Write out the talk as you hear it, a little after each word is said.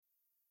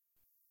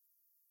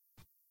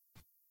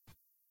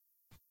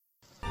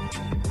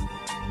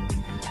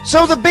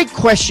So the big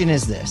question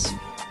is this: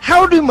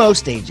 how do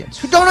most agents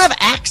who don't have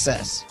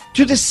access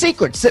to the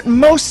secrets that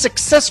most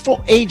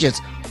successful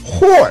agents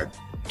hoard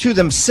to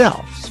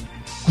themselves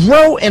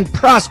grow and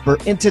prosper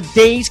in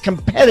today's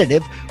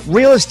competitive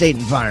real estate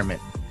environment?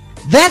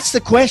 That's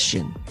the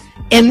question.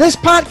 And this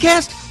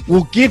podcast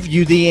will give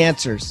you the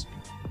answers.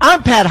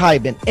 I'm Pat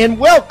Hiban, and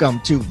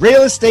welcome to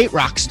Real Estate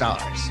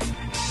Rockstars.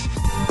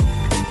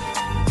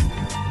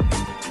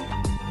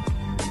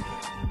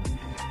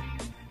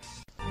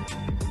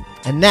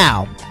 And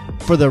now,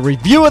 for the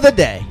review of the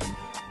day.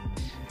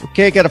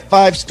 Okay, I got a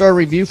 5-star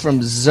review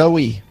from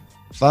Zoe.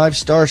 5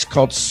 stars,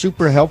 called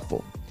Super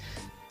Helpful.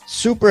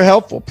 Super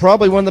helpful.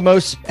 Probably one of the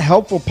most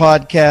helpful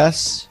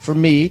podcasts for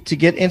me to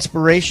get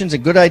inspirations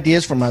and good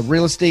ideas for my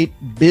real estate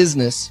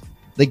business.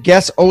 The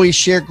guests always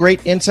share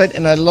great insight,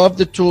 and I love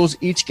the tools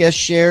each guest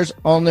shares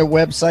on their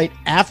website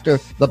after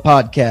the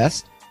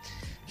podcast.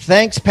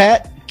 Thanks,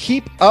 Pat.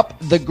 Keep up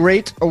the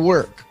great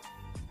work.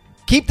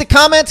 Keep the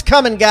comments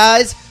coming,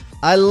 guys.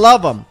 I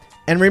love them.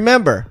 And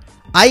remember,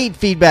 I eat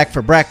feedback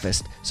for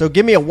breakfast, so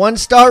give me a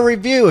 1-star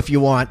review if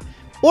you want,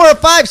 or a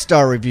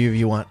 5-star review if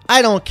you want.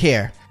 I don't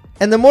care.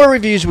 And the more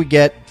reviews we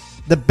get,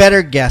 the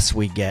better guests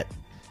we get.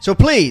 So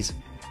please,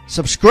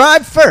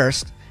 subscribe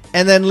first,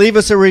 and then leave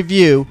us a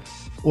review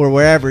or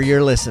wherever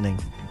you're listening.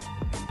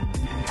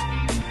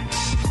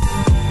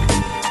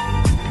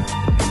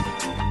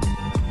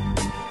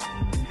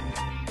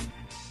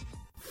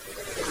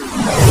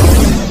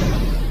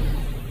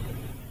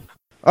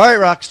 All right,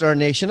 Rockstar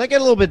Nation, I got a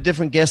little bit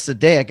different guest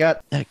today. I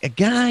got a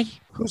guy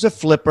who's a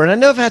flipper, and I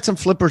know I've had some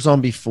flippers on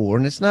before,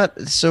 and it's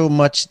not so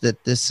much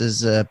that this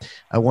is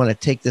I want to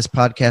take this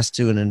podcast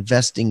to an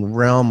investing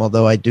realm,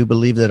 although I do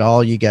believe that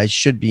all you guys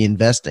should be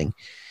investing.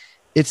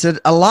 It's a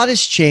lot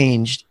has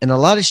changed, and a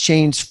lot has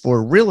changed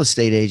for real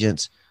estate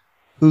agents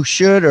who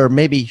should or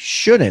maybe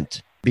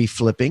shouldn't be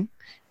flipping,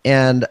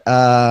 and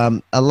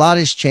a lot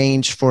has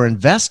changed for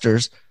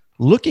investors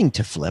looking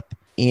to flip.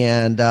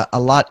 And a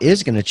lot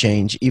is going to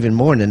change even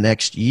more in the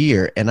next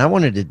year. And I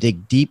wanted to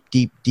dig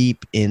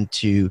deep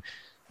into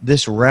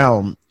this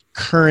realm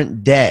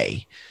current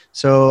day.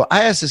 So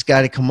I asked this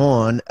guy to come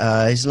on.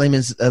 His name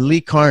is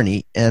Lee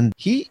Carney, and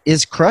he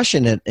is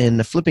crushing it in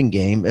the flipping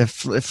game.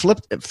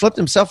 Flipped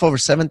himself over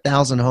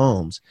 7,000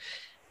 homes.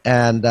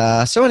 And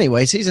so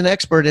anyways, he's an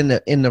expert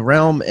in the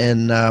realm,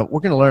 and we're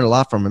going to learn a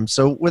lot from him.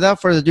 So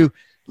without further ado,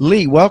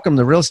 Lee, welcome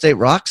to Real Estate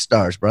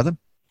Rockstars, brother.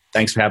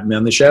 Thanks for having me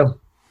on the show.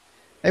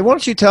 Hey, why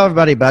don't you tell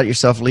everybody about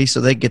yourself, Lee, so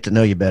they get to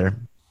know you better?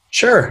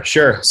 Sure.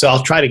 So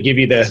I'll try to give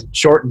you the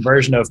shortened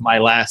version of my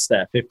last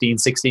 15,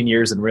 16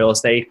 years in real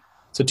estate.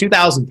 So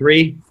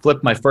 2003,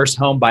 flipped my first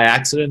home by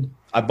accident.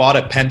 I bought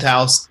a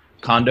penthouse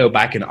condo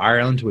back in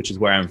Ireland, which is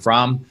where I'm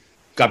from.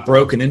 Got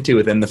broken into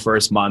within the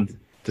first month.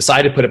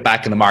 Decided to put it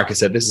back in the market.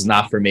 Said, this is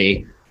not for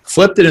me.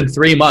 Flipped it in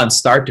 3 months,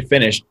 start to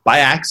finish, by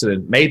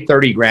accident. Made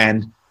 30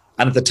 grand.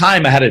 And at the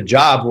time, I had a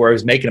job where I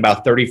was making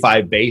about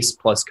 35 base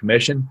plus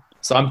commission.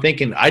 So I'm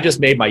thinking, I just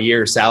made my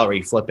year's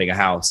salary flipping a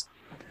house.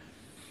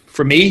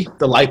 For me,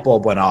 the light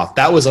bulb went off.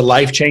 That was a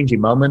life-changing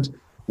moment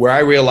where I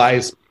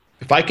realized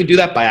if I could do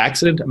that by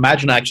accident,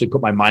 imagine I actually put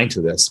my mind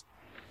to this.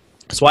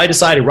 So I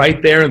decided right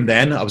there and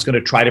then I was going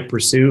to try to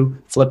pursue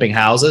flipping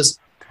houses.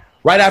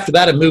 Right after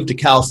that, I moved to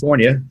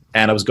California,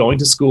 and I was going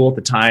to school at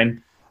the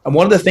time. And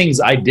one of the things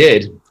I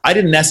didn't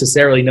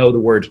necessarily know the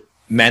word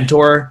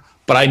mentor,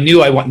 but I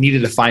knew I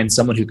needed to find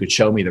someone who could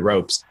show me the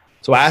ropes.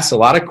 So I asked a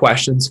lot of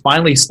questions,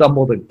 finally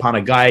stumbled upon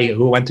a guy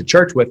who I went to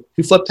church with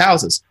who flipped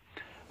houses.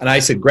 And I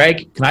said,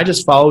 Greg, can I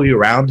just follow you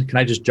around? Can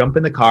I just jump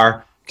in the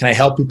car? Can I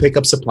help you pick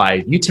up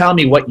supplies? You tell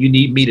me what you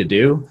need me to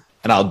do,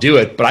 and I'll do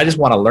it, but I just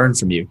want to learn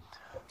from you.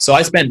 So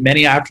I spent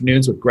many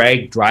afternoons with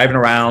Greg driving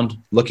around,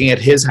 looking at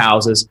his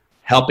houses,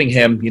 helping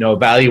him,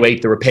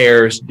 evaluate the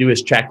repairs, do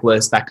his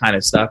checklist, that kind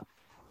of stuff.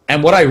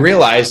 And what I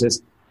realized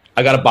is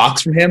I got a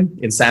box from him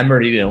in San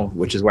Bernardino,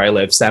 which is where I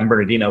live, San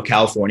Bernardino,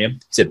 California. He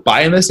said,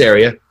 buy in this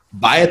area,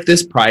 buy at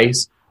this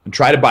price, and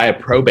try to buy a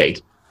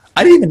probate.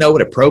 I didn't even know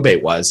what a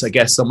probate was. I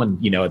guess someone,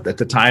 at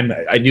the time,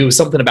 I knew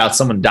something about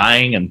someone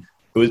dying, and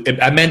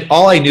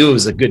all I knew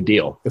was a good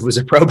deal. If it was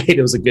a probate,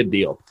 it was a good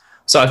deal.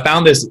 So I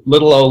found this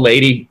little old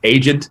lady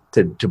agent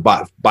to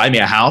buy me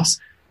a house,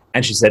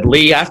 and she said,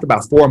 Lee, after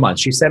about 4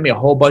 months, she sent me a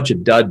whole bunch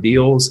of dud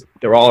deals.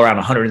 They're all around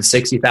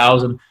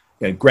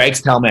 $160,000.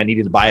 Greg's telling me I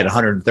needed to buy at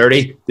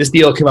 130. This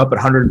deal came up at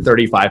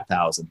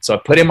 135,000. So I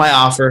put in my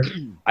offer.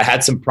 I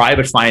had some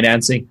private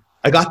financing.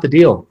 I got the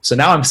deal. So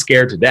now I'm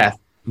scared to death.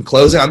 I'm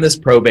closing on this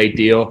probate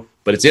deal,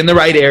 but it's in the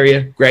right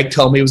area. Greg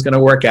told me it was going to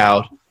work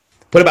out.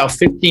 Put about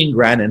 15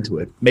 grand into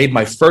it. Made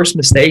my first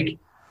mistake.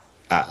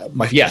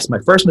 My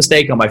first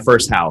mistake on my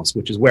first house,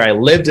 which is where I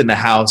lived in the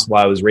house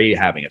while I was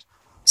rehabbing it.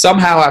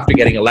 Somehow, after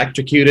getting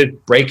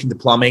electrocuted, breaking the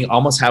plumbing,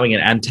 almost having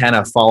an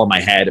antenna fall on my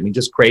head,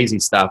 just crazy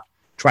stuff,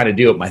 trying to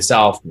do it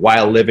myself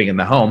while living in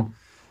the home.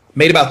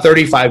 Made about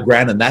 35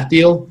 grand in that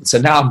deal. So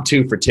now I'm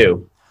 2 for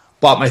 2.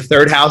 Bought my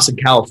third house in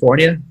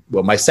California.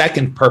 Well, my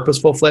second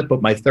purposeful flip,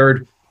 but my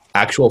third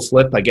actual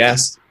flip, I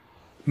guess.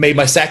 Made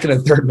my second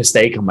and third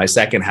mistake on my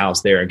second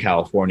house there in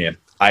California.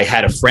 I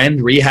had a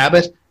friend rehab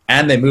it,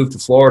 and they moved to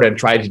Florida and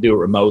tried to do it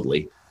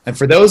remotely. And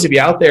for those of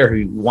you out there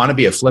who want to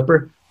be a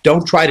flipper,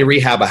 don't try to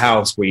rehab a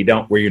house where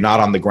you're not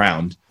on the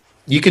ground.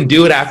 You can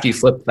do it after you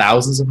flip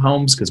thousands of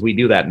homes, because we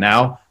do that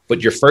now.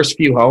 But your first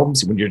few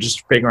homes, when you're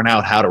just figuring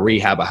out how to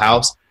rehab a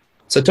house.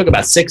 So it took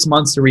about 6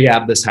 months to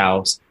rehab this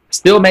house.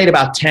 Still made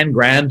about 10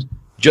 grand.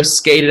 Just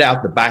skated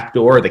out the back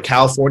door. The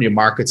California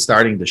market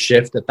starting to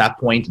shift at that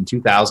point in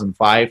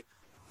 2005.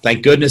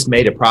 Thank goodness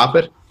made a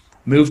profit.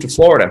 Moved to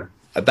Florida.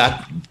 At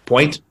that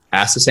point,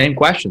 asked the same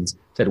questions.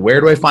 Said, where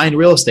do I find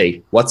real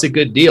estate? What's a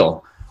good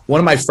deal? One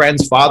of my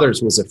friend's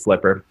fathers was a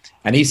flipper,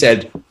 and he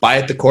said, buy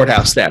at the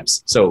courthouse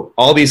steps. So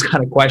all these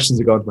kind of questions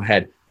are going through my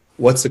head.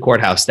 What's the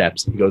courthouse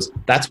steps? He goes,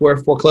 that's where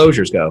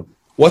foreclosures go.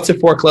 What's a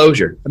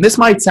foreclosure? And this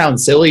might sound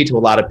silly to a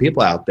lot of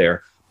people out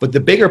there, but the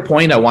bigger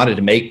point I wanted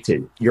to make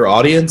to your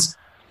audience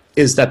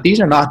is that these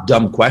are not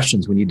dumb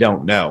questions when you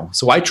don't know.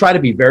 So I try to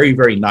be very,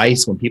 very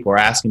nice when people are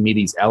asking me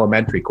these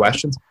elementary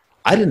questions.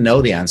 I didn't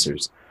know the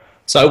answers.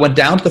 So I went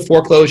down to the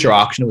foreclosure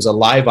auction. It was a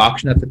live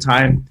auction at the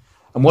time.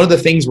 And one of the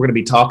things we're going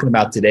to be talking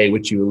about today,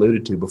 which you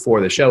alluded to before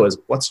the show, is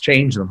what's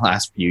changed in the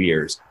last few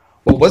years.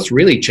 Well, what's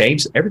really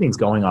changed, everything's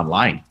going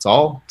online. It's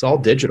all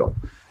digital.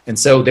 And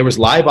so there was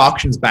live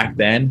auctions back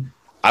then.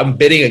 I'm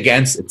bidding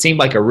against, it seemed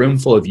like a room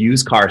full of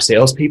used car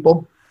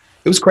salespeople.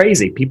 It was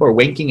crazy. People are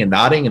winking and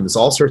nodding, and there's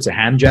all sorts of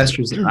hand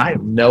gestures, and I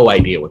have no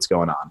idea what's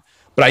going on.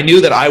 But I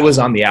knew that I was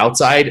on the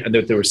outside and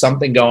that there was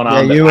something going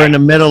on. Yeah, you were in the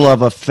middle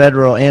of a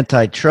federal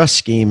antitrust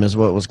scheme is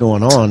what was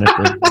going on. If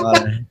there's a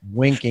lot of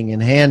winking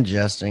and hand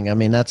gesturing, I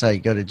mean, that's how you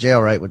go to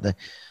jail, right?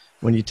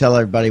 When you tell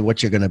everybody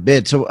what you're going to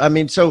bid. So, I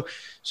mean, so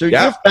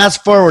yeah. You're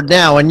fast forward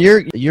now, and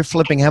you're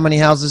flipping how many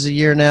houses a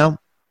year now?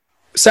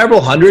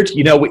 Several hundred.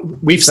 You know,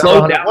 we've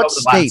slowed down. What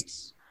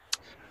states?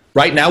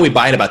 Right now, we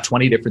buy in about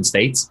 20 different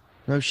states.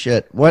 No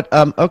shit. What?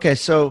 Okay,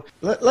 so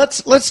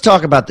let's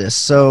talk about this.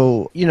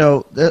 So, you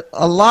know,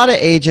 a lot of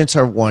agents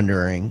are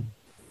wondering,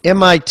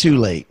 am I too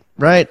late?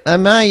 Right?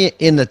 Am I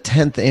in the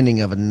 10th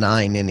inning of a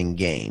 9-inning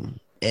game?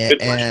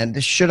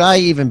 And should I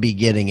even be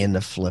getting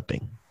into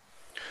flipping?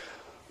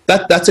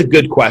 That's a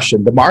good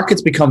question. The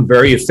market's become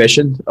very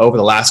efficient over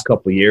the last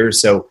couple of years.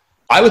 So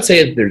I would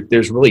say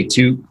there's really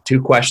two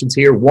questions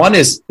here. One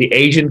is the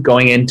agent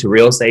going into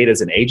real estate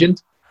as an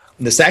agent.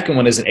 And the second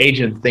one is an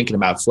agent thinking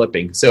about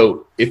flipping.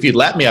 So if you'd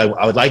let me,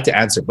 I would like to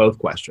answer both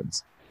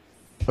questions.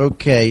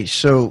 Okay.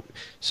 So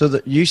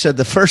you said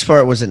the first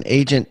part was an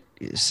agent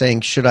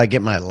saying, should I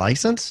get my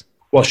license?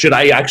 Well, should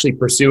I actually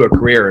pursue a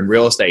career in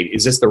real estate?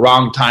 Is this the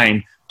wrong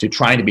time to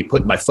trying to be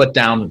putting my foot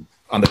down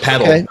on the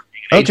pedal?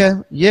 Okay.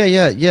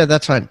 Yeah.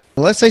 That's fine.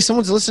 Let's say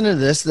someone's listening to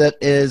this that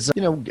is,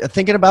 you know,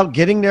 thinking about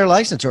getting their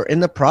license or in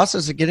the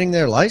process of getting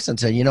their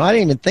license. And, you know, I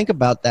didn't even think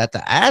about that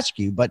to ask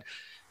you, but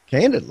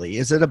candidly,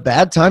 is it a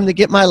bad time to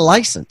get my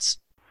license?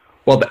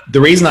 Well,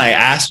 the reason I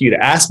asked you to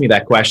ask me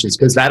that question is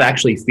because that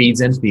actually feeds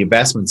into the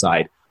investment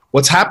side.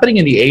 What's happening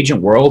in the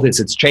agent world is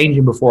it's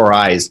changing before our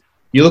eyes.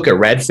 You look at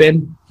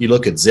Redfin, you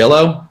look at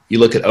Zillow, you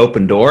look at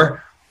Opendoor.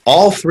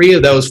 All three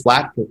of those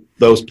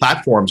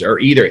platforms are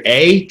either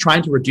A,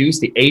 trying to reduce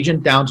the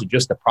agent down to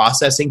just a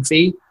processing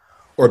fee,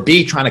 or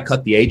B, trying to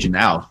cut the agent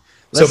out.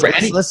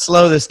 Let's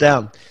slow this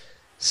down.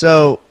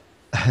 So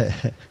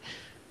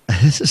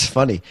this is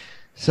funny.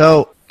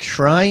 So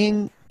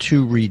trying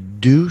to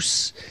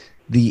reduce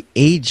the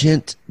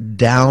agent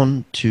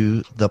down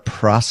to the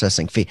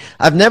processing fee.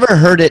 I've never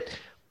heard it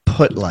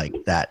put like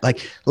that.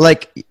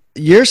 Like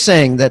you're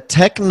saying that the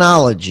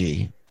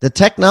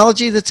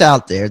technology that's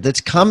out there,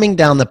 that's coming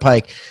down the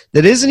pike,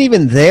 that isn't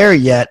even there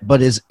yet,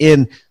 but is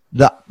in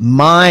the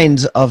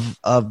minds of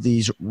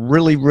these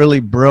really, really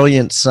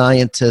brilliant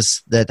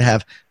scientists that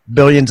have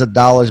billions of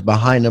dollars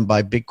behind them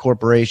by big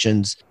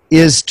corporations,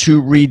 is to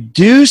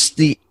reduce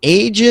the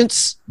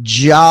agent's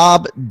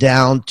job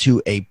down to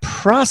a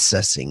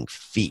processing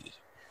fee.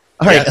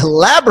 All right,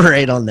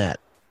 elaborate on that.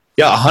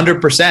 Yeah,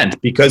 100%.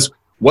 Because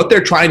what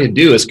they're trying to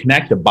do is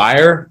connect a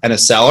buyer and a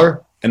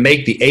seller and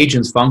make the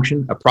agent's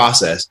function a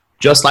process,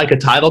 just like a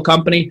title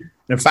company. And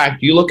in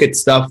fact, you look at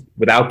stuff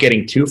without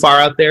getting too far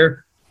out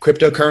there,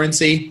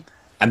 cryptocurrency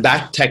and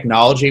that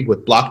technology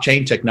with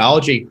blockchain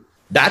technology,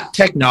 that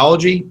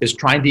technology is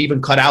trying to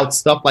even cut out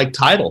stuff like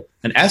title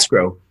and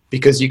escrow,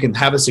 because you can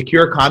have a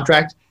secure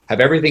contract, have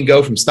everything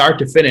go from start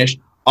to finish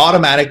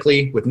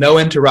automatically with no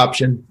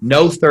interruption,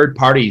 no third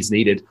parties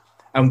needed.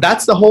 And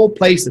that's the whole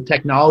place the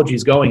technology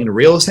is going in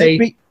real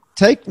estate.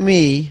 Take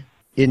me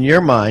in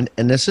your mind,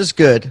 and this is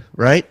good,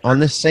 right? On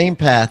the same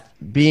path,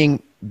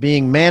 being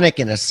manic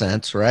in a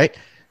sense, right?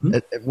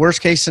 Mm-hmm.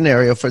 Worst case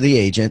scenario for the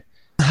agent.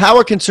 How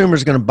are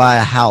consumers going to buy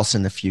a house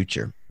in the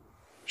future?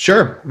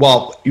 Sure.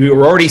 Well,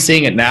 you're already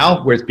seeing it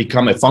now where it's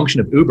become a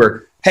function of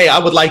Uber. Hey,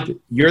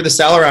 you're the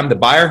seller, I'm the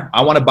buyer.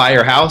 I want to buy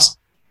your house.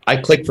 I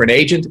click for an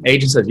agent.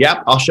 Agent says,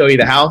 yep, I'll show you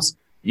the house.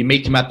 You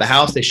meet them at the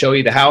house. They show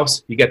you the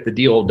house. You get the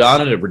deal done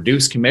at a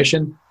reduced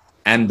commission,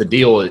 and the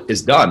deal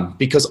is done.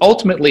 Because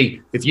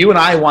ultimately, if you and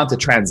I want to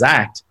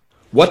transact,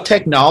 what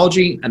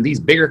technology and these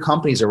bigger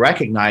companies are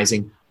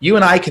recognizing, You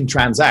and I can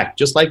transact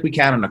just like we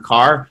can in a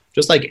car,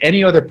 just like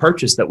any other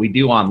purchase that we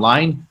do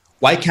online.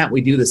 Why can't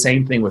we do the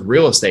same thing with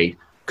real estate?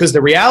 Because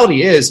the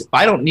reality is,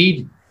 I don't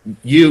need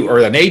you or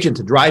an agent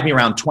to drive me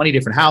around 20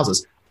 different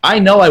houses. I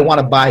know I want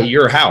to buy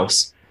your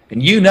house,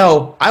 and you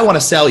know I want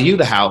to sell you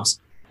the house.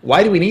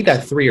 Why do we need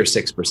that 3 or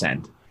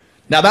 6%?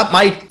 Now, that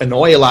might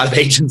annoy a lot of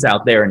agents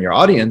out there in your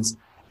audience,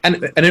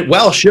 and it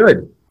well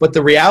should. But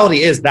the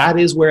reality is that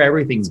is where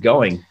everything's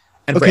going.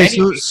 And okay,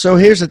 so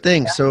here's the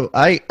thing. So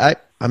I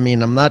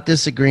mean, I'm not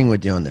disagreeing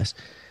with you on this.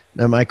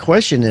 Now, my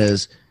question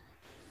is,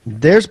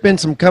 there's been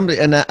some company,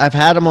 and I've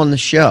had them on the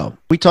show.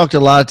 We talked to a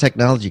lot of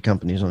technology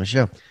companies on the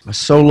show. A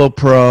Solo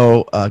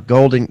Pro,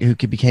 who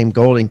became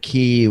Golden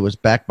Key, was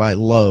backed by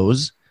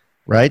Lowe's,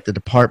 right? The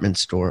department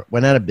store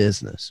went out of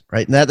business,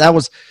 right? And that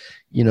was,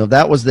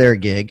 that was their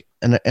gig.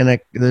 And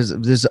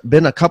there's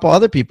been a couple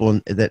other people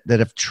that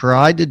have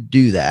tried to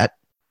do that,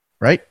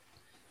 right?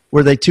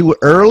 Were they too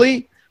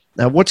early?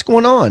 Now, what's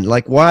going on?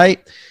 Like, why?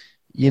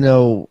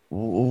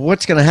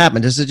 What's going to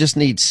happen? Does it just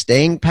need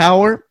staying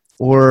power?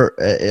 Or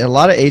a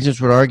lot of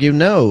agents would argue,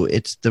 no,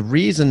 it's the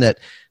reason that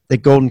the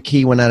Golden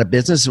Key went out of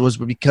business was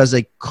because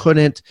they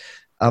couldn't,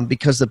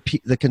 because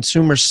the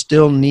consumer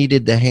still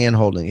needed the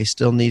hand-holding. They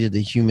still needed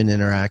the human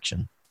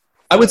interaction.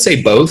 I would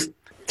say both.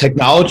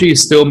 Technology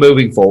is still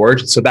moving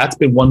forward, so that's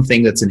been one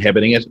thing that's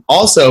inhibiting it.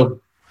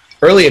 Also,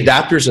 early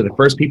adapters are the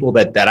first people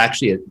that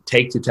actually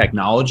take to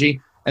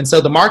technology, and so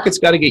the market's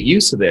got to get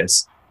used to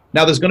this.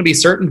 Now, there's going to be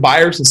certain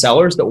buyers and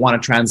sellers that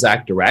want to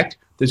transact direct.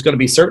 There's going to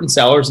be certain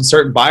sellers and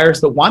certain buyers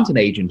that want an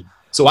agent.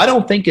 So I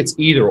don't think it's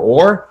either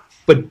or,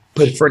 but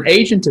for an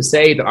agent to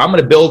say that I'm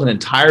going to build an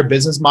entire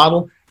business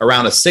model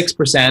around a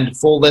 6%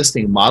 full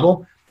listing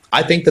model,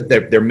 I think that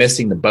they're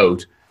missing the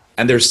boat.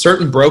 And there's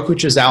certain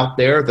brokerages out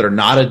there that are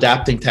not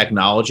adapting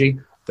technology.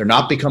 They're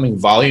not becoming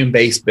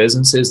volume-based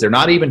businesses. They're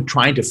not even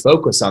trying to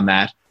focus on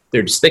that.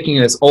 They're sticking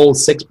in this old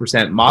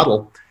 6%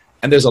 model.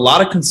 And there's a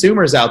lot of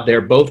consumers out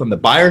there, both on the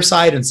buyer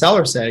side and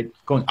seller side,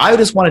 going, I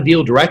just want to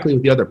deal directly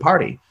with the other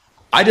party.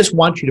 I just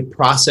want you to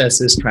process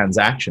this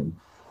transaction.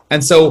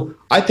 And so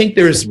I think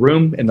there's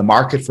room in the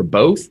market for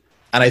both.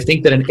 And I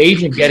think that an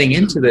agent getting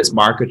into this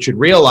market should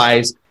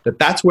realize that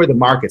that's where the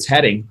market's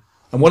heading.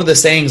 And one of the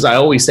sayings I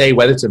always say,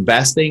 whether it's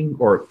investing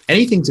or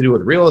anything to do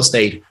with real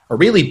estate or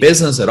really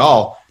business at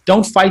all,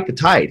 don't fight the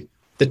tide.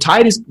 The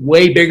tide is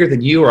way bigger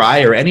than you or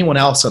I or anyone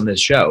else on this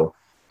show.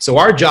 So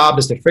our job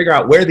is to figure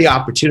out where the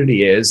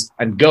opportunity is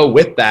and go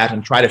with that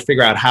and try to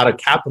figure out how to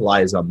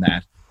capitalize on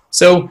that.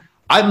 So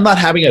I'm not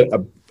having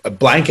a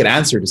blanket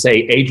answer to say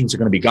agents are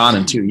going to be gone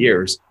in 2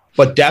 years,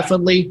 but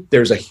definitely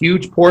there's a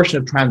huge portion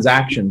of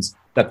transactions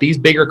that these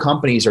bigger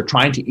companies are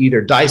trying to either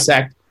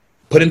dissect,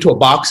 put into a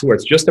box where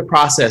it's just a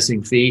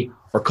processing fee,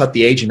 or cut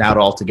the agent out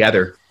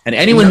altogether. And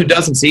anyone who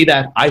doesn't see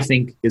that, I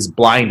think, is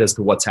blind as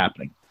to what's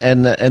happening.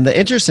 And the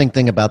interesting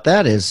thing about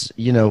that is,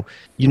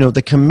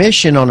 the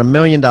commission on $1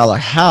 million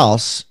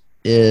house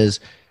is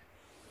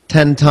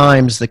 10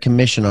 times the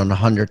commission on a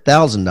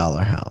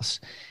 $100,000 house.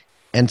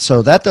 And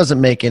so that doesn't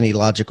make any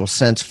logical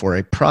sense for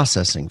a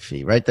processing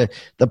fee, right?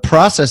 The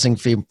processing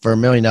fee for $1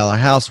 million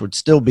house would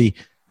still be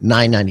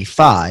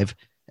 $995,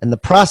 and the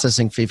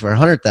processing fee for a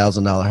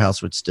 $100,000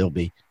 house would still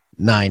be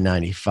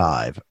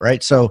 $995,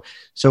 right? So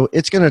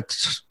it's going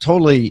to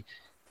totally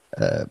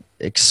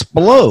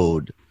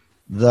explode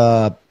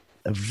the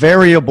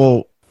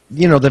variable,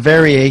 the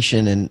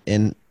variation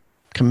in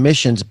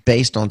commissions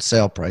based on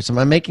sale price. Am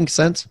I making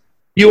sense?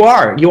 You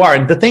are.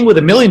 And the thing with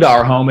 $1 million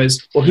home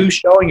is, well, who's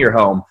showing your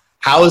home?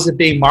 How is it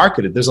being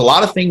marketed? There's a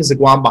lot of things that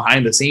go on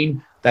behind the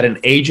scene that an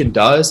agent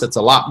does that's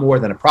a lot more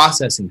than a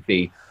processing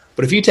fee.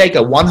 But if you take a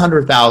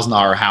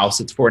 $100,000 house,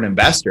 it's for an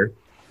investor.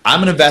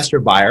 I'm an investor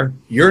buyer.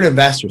 You're an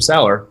investor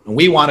seller, and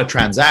we want to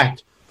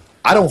transact.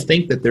 I don't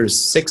think that there's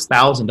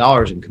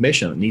 $6,000 in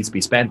commission that needs to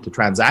be spent to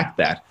transact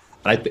that.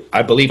 And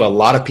I believe a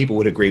lot of people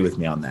would agree with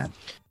me on that.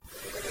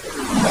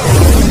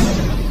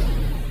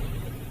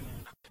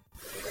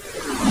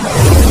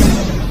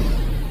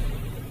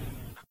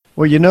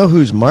 Well, you know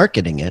who's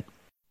marketing it?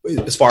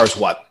 As far as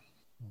what?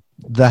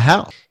 The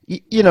house.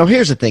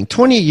 Here's the thing.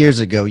 20 years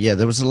ago,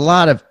 there was a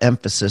lot of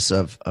emphasis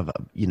of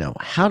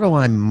how do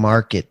I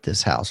market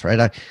this house,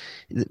 right?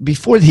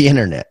 Before the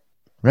internet,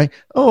 right?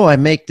 Oh, I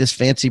make this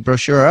fancy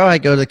brochure. Oh, I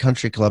go to the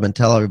country club and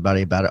tell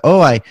everybody about it.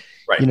 Oh, I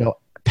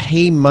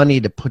pay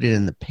money to put it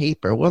in the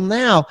paper. Well,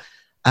 now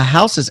a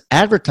house is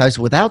advertised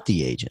without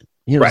the agent.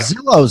 Right.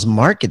 Zillow's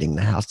marketing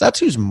the house. That's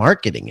who's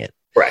marketing it.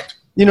 Right.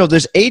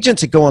 There's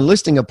agents that go on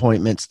listing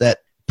appointments that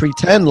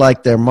pretend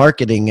like they're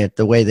marketing it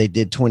the way they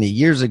did 20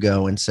 years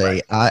ago and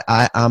say,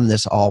 right. I'm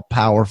this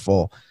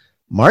all-powerful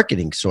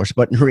marketing source.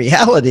 But in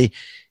reality,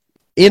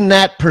 in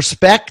that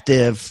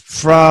perspective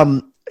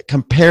from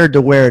compared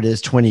to where it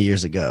is 20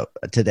 years ago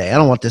today, I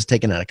don't want this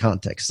taken out of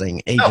context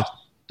saying agents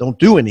don't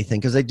do anything,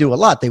 because they do a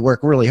lot. They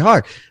work really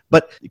hard.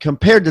 But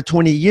compared to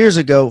 20 years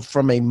ago,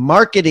 from a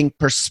marketing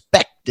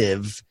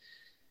perspective,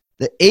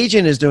 the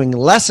agent is doing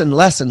less and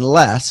less and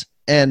less.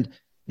 And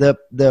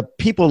the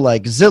people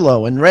like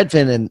Zillow and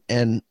Redfin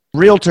and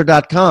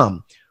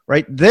Realtor.com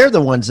right? They're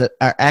the ones that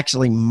are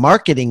actually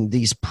marketing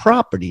these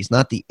properties,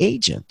 not the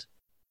agent.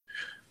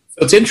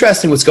 So it's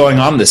interesting what's going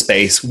on in this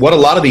space. What a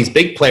lot of these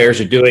big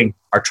players are doing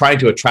are trying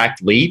to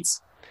attract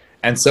leads.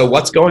 And so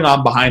what's going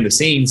on behind the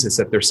scenes is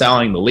that they're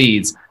selling the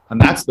leads. And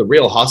that's the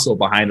real hustle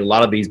behind a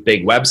lot of these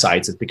big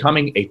websites. It's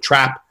becoming a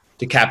trap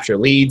to capture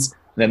leads.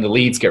 And then the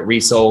leads get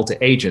resold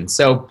to agents.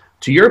 So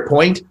to your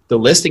point, the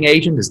listing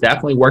agent is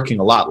definitely working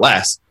a lot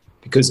less,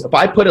 because if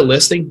I put a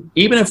listing,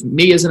 even if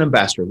me as an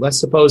investor, let's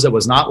suppose it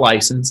was not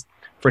licensed,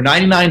 for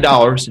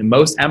 $99 in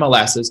most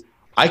MLSs,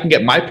 I can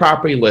get my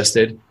property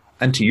listed.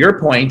 And to your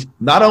point,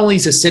 not only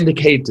is it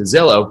syndicated to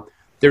Zillow,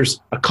 there's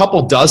a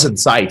couple dozen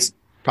sites,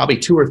 probably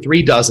 2 or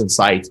 3 dozen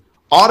sites,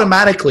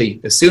 automatically,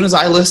 as soon as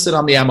I list it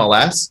on the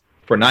MLS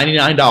for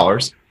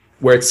 $99,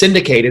 where it's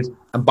syndicated,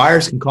 and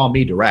buyers can call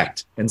me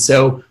direct. And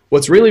so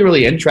what's really,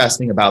 really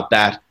interesting about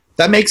that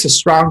makes a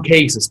strong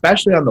case,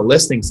 especially on the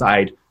listing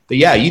side, that,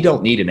 yeah, you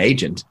don't need an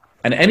agent.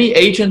 And any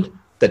agent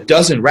that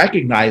doesn't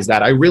recognize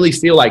that, I really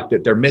feel like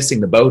that they're missing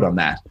the boat on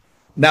that.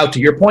 Now, to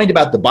your point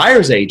about the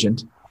buyer's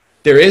agent,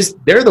 they're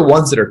the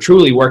ones that are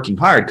truly working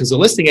hard, because the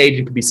listing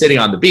agent could be sitting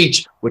on the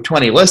beach with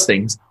 20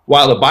 listings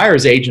while the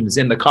buyer's agent is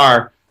in the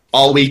car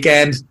all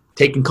weekend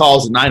taking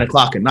calls at 9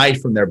 o'clock at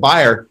night from their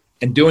buyer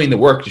and doing the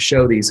work to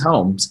show these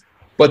homes.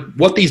 But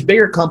what these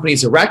bigger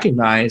companies have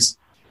recognized,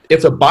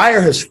 if a buyer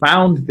has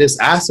found this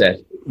asset,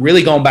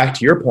 really going back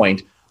to your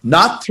point,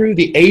 not through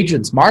the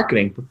agent's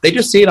marketing, but they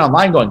just see it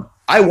online going,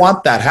 I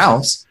want that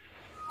house,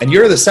 and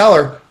you're the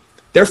seller,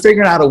 they're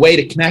figuring out a way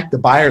to connect the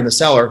buyer and the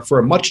seller for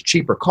a much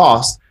cheaper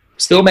cost,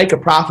 still make a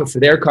profit for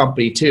their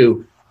company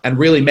too, and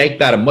really make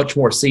that a much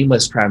more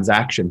seamless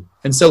transaction.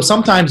 And so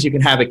sometimes you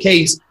can have a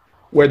case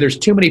where there's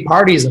too many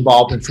parties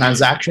involved in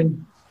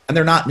transaction and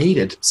they're not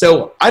needed.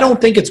 So I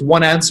don't think it's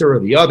one answer or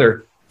the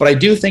other, but I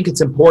do think it's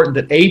important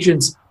that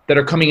agents that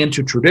are coming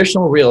into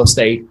traditional real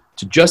estate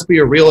to just be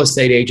a real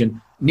estate agent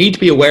need to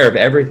be aware of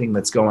everything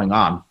that's going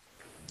on.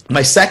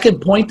 My second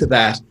point to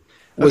that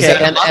was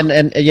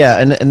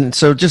and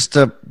so just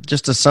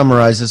to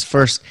summarize this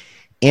first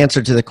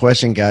answer to the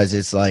question, guys,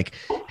 it's like,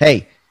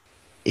 hey,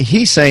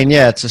 he's saying,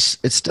 yeah, it's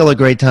still a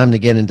great time to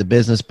get into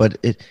business,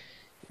 but the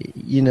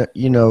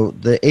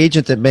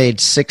agent that made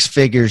 6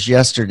 figures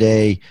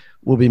yesterday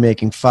will be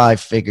making 5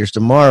 figures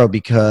tomorrow,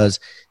 because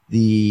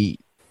the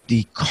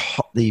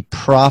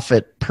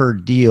profit per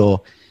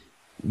deal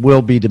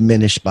will be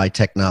diminished by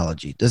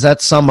technology. Does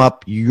that sum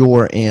up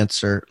your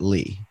answer,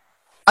 Lee?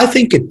 I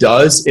think it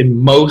does in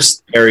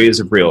most areas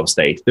of real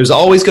estate. There's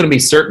always going to be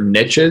certain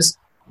niches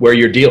where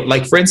you're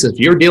like, for instance, if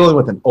you're dealing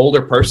with an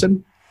older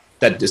person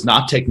that is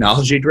not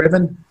technology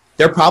driven,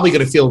 they're probably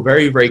going to feel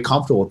very, very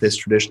comfortable with this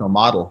traditional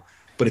model.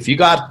 But if you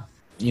got,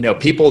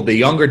 people, the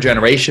younger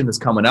generation that's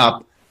coming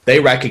up, they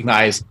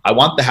recognize, I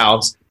want the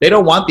house. They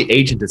don't want the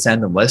agent to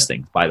send them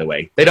listings, by the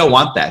way. They don't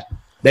want that.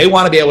 They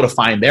want to be able to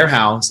find their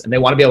house, and they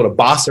want to be able to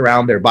boss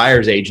around their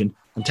buyer's agent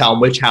and tell them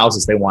which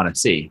houses they want to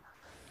see.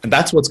 And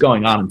that's what's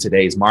going on in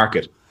today's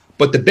market.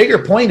 But the bigger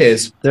point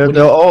is,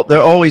 there'll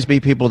always be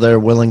people that are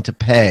willing to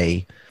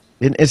pay.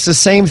 It's the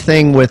same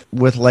thing with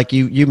like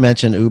you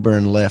mentioned Uber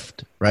and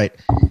Lyft, right?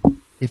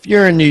 If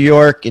you're in New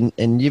York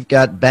and you've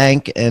got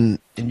bank and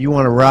you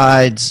want to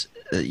rides,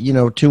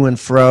 to and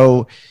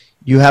fro,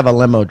 you have a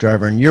limo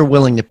driver and you're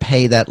willing to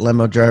pay that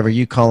limo driver.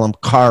 You call him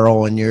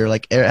Carl and you're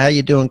like, how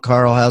you doing,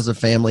 Carl? How's the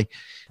family?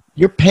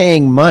 You're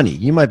paying money.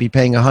 You might be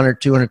paying $100,000,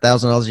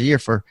 $200,000 a year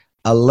for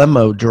a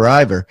limo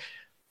driver.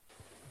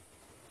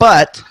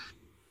 But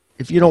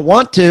if you don't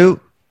want to,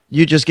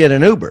 you just get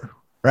an Uber,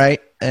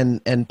 right?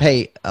 And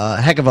pay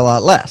a heck of a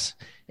lot less.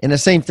 And the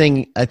same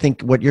thing, I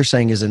think what you're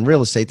saying is in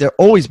real estate, there'll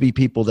always be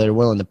people that are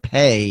willing to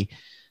pay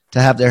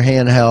to have their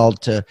hand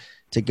held, to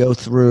go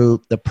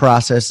through the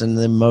process and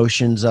the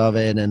emotions of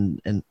it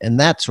and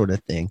that sort of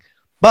thing.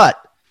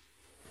 But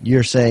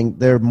you're saying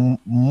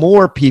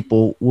more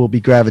people will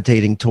be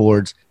gravitating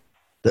towards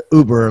the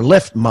Uber or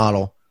Lyft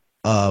model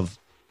of,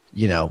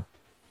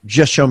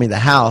 just show me the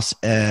house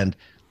and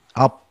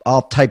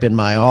I'll type in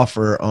my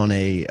offer on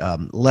a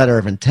letter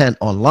of intent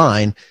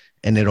online,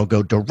 and it'll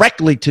go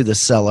directly to the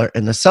seller,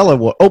 and the seller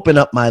will open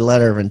up my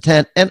letter of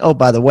intent. And, oh,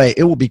 by the way,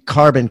 it will be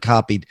carbon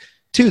copied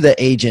to the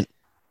agent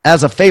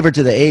as a favor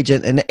to the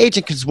agent, and the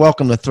agent is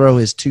welcome to throw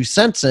his 2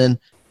 cents in,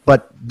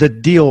 but the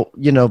deal,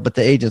 but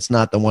the agent's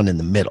not the one in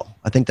the middle.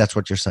 I think that's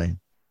what you're saying.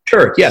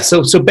 Sure. Yeah.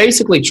 So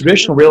basically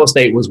traditional real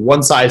estate was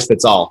one size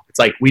fits all. It's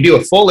like we do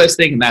a full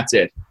listing and that's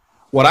it.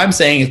 What I'm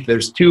saying is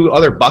there's 2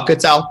 other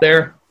buckets out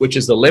there, which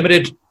is the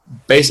limited,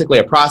 basically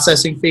a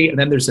processing fee, and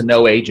then there's a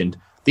no agent.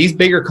 These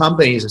bigger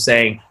companies are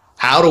saying,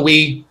 how do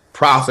we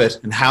profit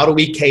and how do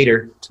we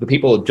cater to the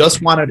people who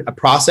just wanted a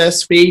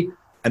process fee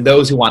and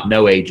those who want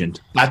no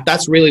agent?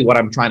 That's really what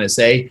I'm trying to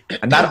say.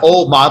 And that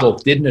old model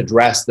didn't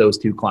address those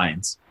 2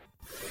 clients.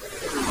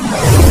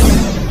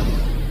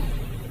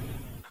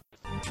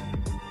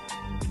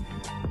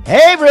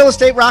 Hey, Real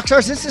Estate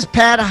Rockstars, this is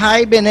Pat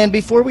Hiban, and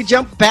before we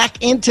jump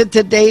back into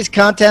today's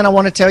content, I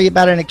want to tell you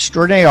about an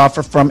extraordinary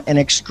offer from an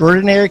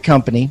extraordinary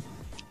company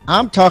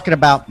I'm talking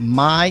about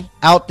My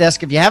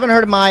Outdesk. If you haven't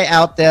heard of My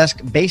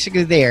Outdesk,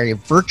 basically they're a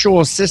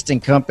virtual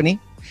assistant company,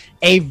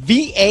 a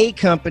VA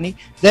company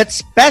that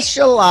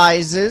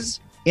specializes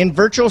in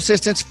virtual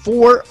assistants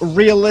for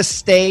real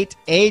estate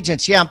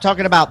agents. Yeah, I'm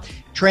talking about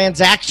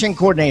transaction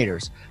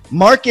coordinators,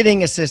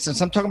 marketing assistants.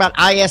 I'm talking about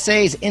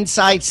ISAs,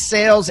 inside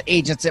sales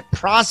agents that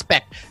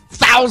prospect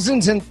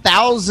thousands and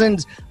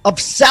thousands of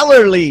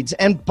seller leads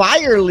and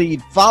buyer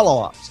lead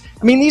follow-ups.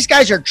 I mean, these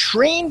guys are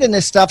trained in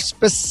this stuff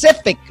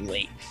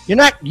specifically. You're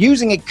not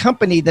using a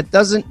company that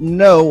doesn't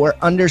know or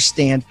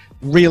understand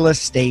real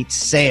estate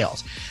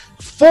sales.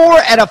 4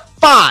 out of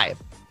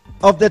 5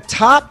 of the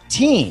top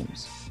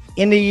teams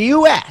in the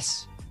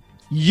U.S.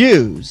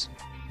 use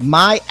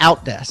My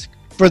Outdesk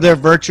for their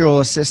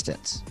virtual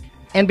assistants.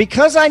 And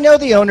because I know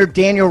the owner,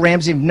 Daniel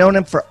Ramsey, I've known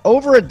him for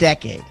over a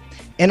decade,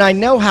 and I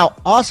know how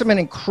awesome and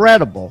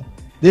incredible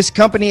this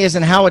company is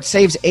and how it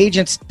saves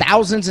agents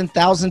thousands and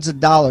thousands of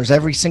dollars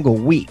every single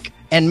week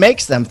and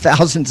makes them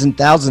thousands and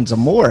thousands of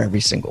more every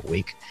single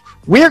week,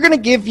 we're going to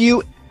give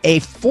you a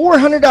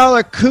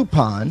 $400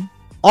 coupon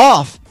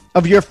off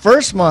of your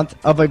first month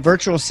of a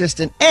virtual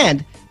assistant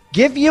and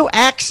give you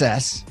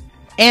access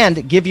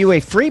and give you a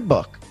free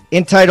book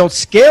entitled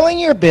Scaling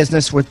Your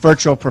Business with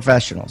Virtual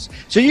Professionals.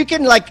 So you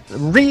can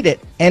read it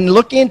and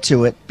look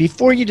into it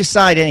before you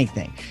decide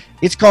anything.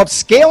 It's called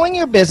Scaling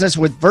Your Business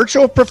with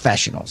Virtual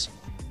Professionals.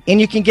 And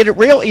you can get it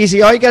real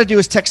easy. All you got to do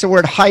is text the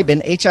word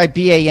HIBAN,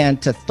 H-I-B-A-N,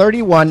 to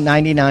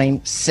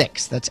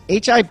 31996. That's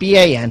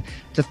H-I-B-A-N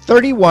to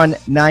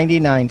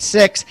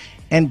 31996.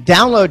 And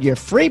download your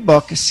free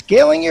book,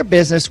 Scaling Your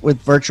Business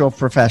with Virtual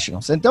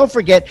Professionals. And don't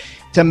forget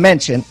to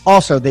mention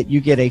also that you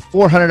get a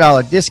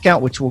 $400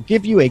 discount, which will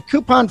give you a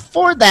coupon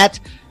for that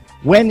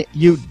when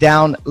you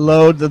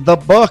download the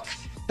book.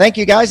 Thank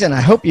you, guys, and I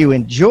hope you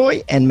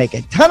enjoy and make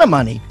a ton of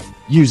money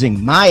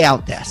using My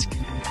Outdesk.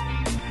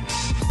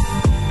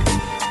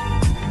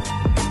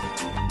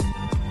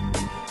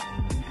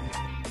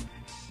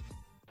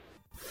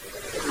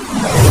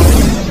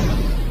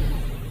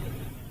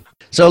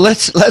 So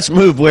let's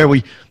move where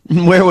we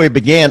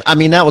began. I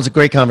mean, that was a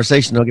great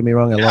conversation. Don't get me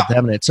wrong. I loved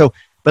having it.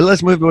 But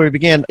let's move to where we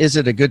began. Is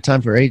it a good time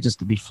for agents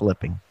to be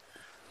flipping?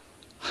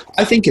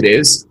 I think it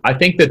is. I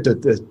think that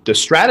the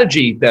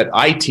strategy that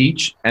I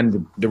teach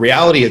and the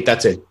reality is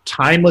that's a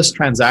timeless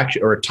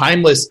transaction or a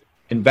timeless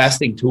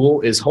investing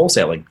tool is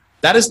wholesaling.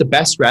 That is the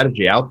best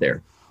strategy out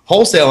there.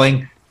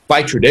 Wholesaling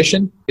by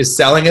tradition is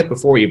selling it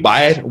before you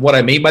buy it. What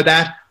I mean by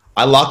that,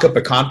 I lock up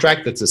a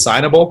contract that's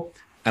assignable.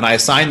 And I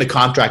assign the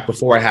contract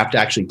before I have to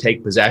actually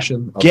take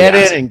possession of Get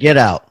in and get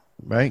out,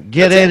 right?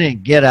 Get in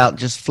and get out.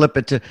 Just flip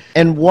it to.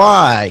 And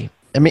why?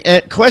 I mean,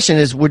 question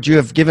is, would you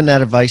have given that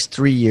advice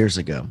 3 years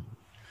ago?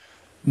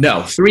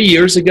 No. 3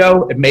 years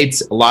ago, it made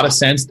a lot of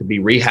sense to be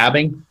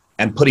rehabbing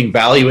and putting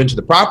value into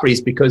the properties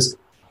because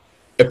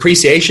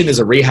appreciation is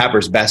a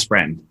rehabber's best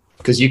friend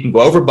because you can go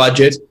over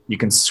budget, you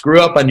can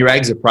screw up on your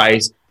exit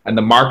price, and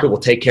the market will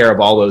take care of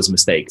all those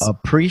mistakes.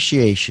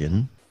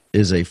 Appreciation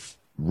is a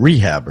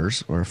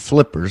rehabbers or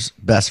flippers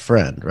best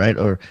friend, right?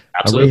 Or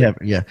absolutely. A rehabber,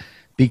 yeah.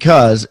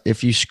 Because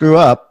if you screw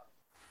up,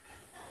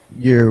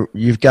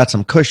 you've got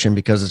some cushion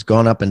because it's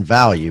gone up in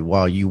value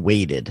while you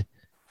waited,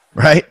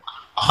 right?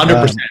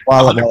 100%.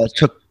 While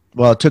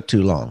it took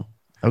too long.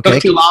 Okay. It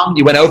took too long,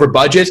 you went over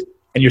budget,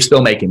 and you're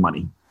still making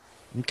money.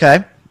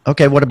 Okay.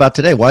 What about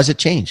today? Why has it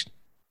changed?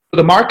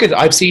 The market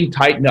I've seen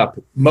tighten up.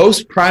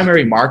 Most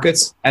primary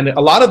markets, and a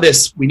lot of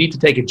this, we need to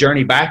take a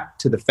journey back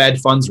to the Fed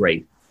funds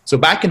rate. So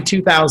back in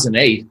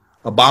 2008,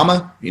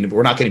 Obama,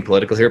 we're not getting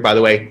political here, by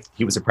the way,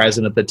 he was the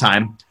president at the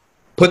time,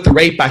 put the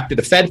rate back to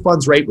the Fed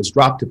funds rate was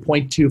dropped to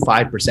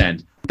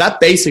 0.25%. That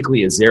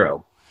basically is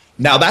zero.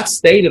 Now that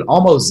stayed at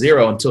almost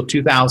zero until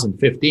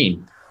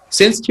 2015.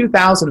 Since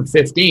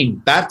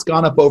 2015, that's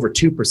gone up over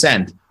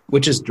 2%,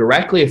 which has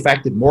directly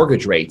affected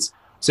mortgage rates.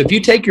 So if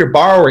you take your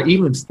borrower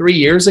even 3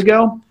 years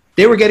ago,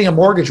 they were getting a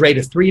mortgage rate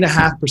of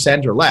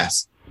 3.5% or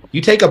less.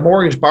 You take a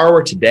mortgage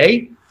borrower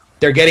today,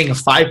 they're getting a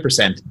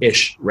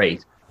 5%-ish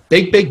rate.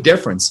 Big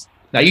difference.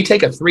 Now you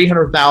take a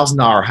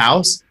 $300,000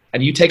 house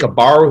and you take a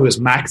borrower who is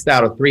maxed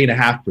out at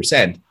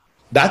 3.5%.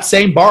 That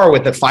same borrower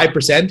with the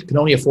 5% can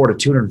only afford a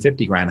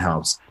 $250,000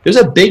 house. There's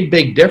a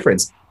big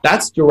difference.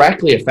 That's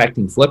directly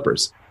affecting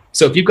flippers.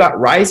 So if you've got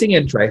rising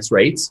interest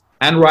rates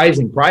and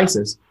rising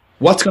prices,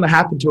 what's going to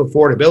happen to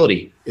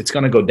affordability? It's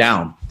going to go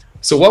down.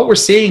 So what we're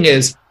seeing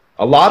is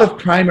a lot of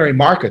primary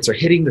markets are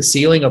hitting the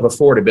ceiling of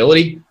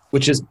affordability,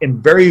 which is in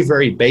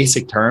very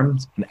basic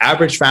terms, an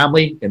average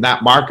family in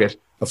that market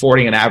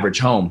affording an average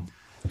home.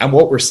 And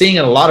what we're seeing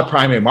in a lot of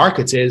primary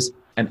markets is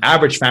an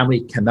average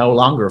family can no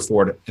longer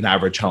afford an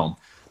average home.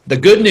 The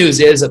good news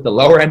is at the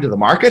lower end of the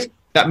market,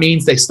 that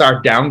means they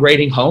start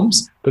downgrading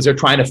homes because they're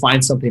trying to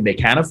find something they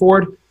can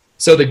afford.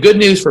 So the good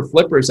news for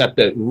flippers at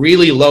the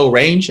really low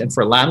range and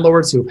for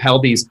landlords who've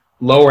held these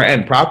lower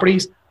end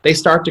properties, they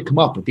start to come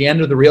up. At the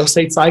end of the real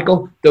estate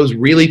cycle, those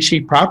really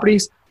cheap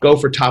properties go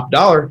for top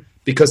dollar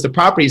because the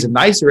properties in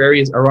nicer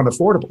areas are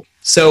unaffordable.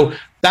 So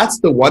that's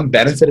the one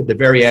benefit at the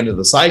very end of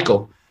the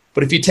cycle.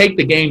 But if you take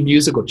the game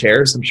Musical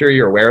Chairs, I'm sure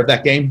you're aware of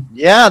that game.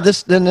 Yeah,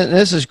 this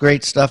is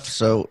great stuff.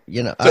 So,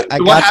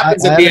 what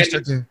happens at the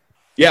end?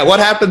 Yeah, what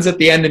happens at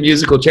the end of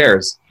Musical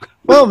Chairs?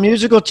 Well,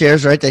 musical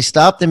chairs, right? They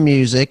stop the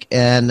music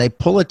and they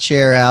pull a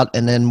chair out,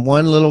 and then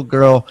one little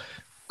girl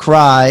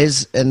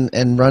cries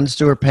and runs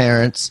to her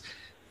parents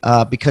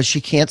because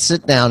she can't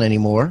sit down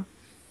anymore.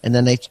 And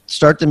then they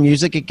start the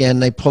music again.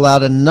 They pull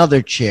out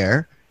another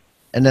chair,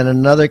 and then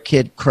another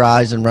kid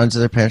cries and runs to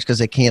their parents because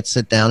they can't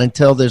sit down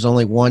until there's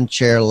only one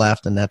chair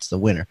left, and that's the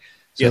winner.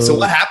 So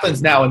what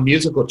happens now in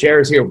Musical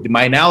Chairs here,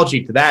 my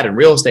analogy to that in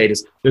real estate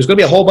is there's going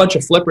to be a whole bunch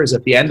of flippers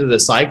at the end of the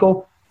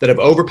cycle that have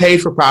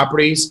overpaid for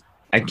properties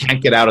and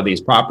can't get out of these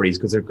properties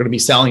because they're going to be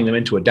selling them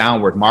into a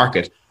downward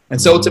market.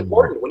 And so it's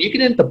important. When you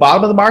get in at the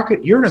bottom of the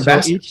market, you're an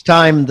investor. So each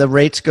time the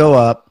rates go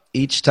up,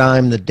 each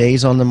time the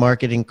days on the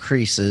market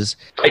increases.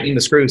 Tightening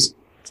the screws.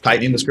 It's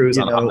tightening the screws.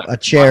 A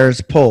chair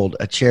is pulled,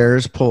 a chair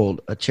is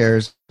pulled, a chair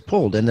is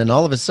pulled. And then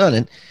all of a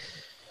sudden,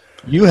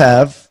 you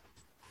have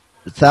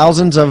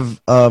thousands of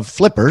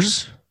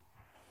flippers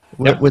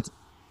with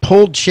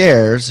pulled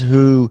chairs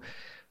who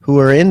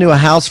are into a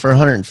house for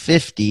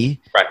 $150,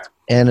 right?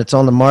 And it's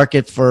on the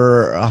market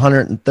for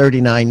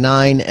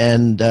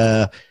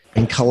 $139.9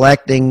 and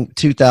collecting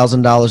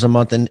 $2,000 a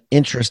month in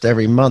interest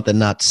every month and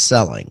not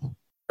selling.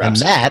 Absolutely. And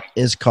that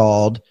is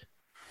called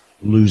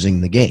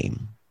losing the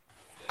game.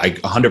 I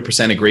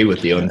 100% agree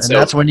with you, and so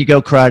that's when you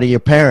go cry to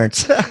your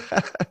parents.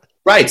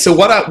 Right. So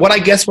what I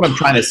guess what I'm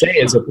trying to say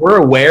is, if we're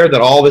aware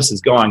that all this is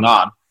going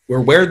on, we're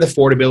aware the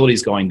affordability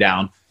is going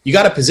down. You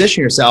got to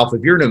position yourself,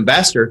 if you're an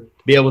investor,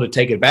 to be able to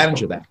take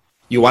advantage of that.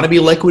 You want to be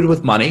liquid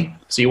with money,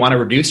 so you want to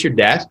reduce your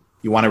debt.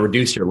 You want to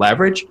reduce your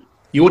leverage.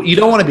 You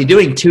don't want to be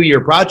doing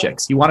 2-year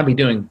projects. You want to be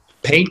doing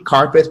paint,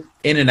 carpet,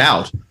 in and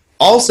out.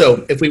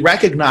 Also, if we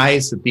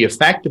recognize that the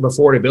effect of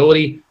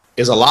affordability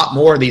is a lot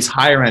more of these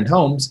higher end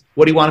homes,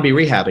 what do you want to be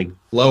rehabbing?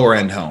 Lower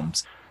end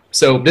homes.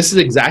 So this is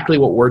exactly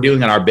what we're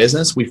doing in our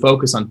business. We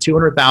focus on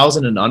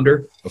 200,000 and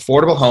under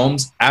affordable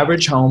homes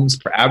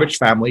for average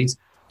families,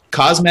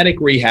 cosmetic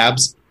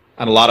rehabs,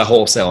 and a lot of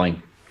wholesaling.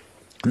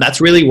 And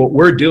that's really what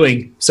we're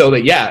doing, so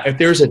that, if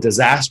there's a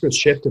disastrous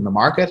shift in the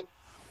market,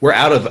 we're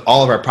out of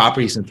all of our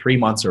properties in 3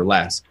 months or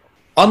less.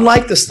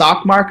 Unlike the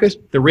stock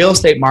market, the real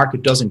estate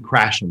market doesn't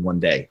crash in one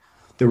day.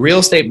 The real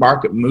estate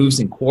market moves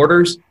in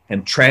quarters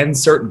and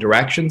trends certain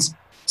directions.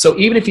 So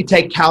even if you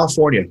take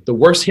California, the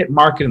worst hit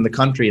market in the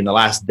country in the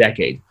last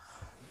decade,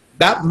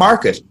 that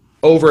market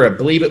over, I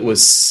believe it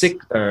was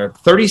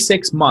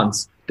 36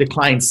 months,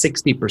 declined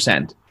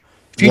 60%.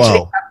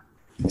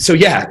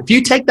 If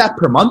you take that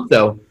per month,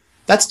 though,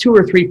 that's 2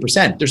 or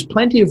 3%. There's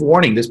plenty of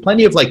warning. There's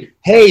plenty of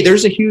hey,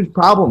 there's a huge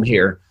problem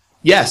here.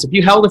 Yes, if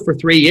you held it for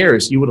 3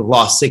 years, you would have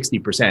lost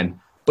 60%,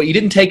 but you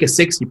didn't take a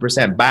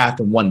 60%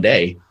 bath in one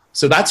day.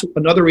 So that's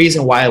another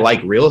reason why I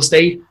like real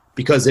estate,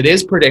 because it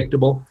is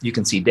predictable. You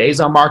can see days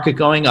on market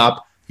going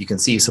up. You can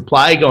see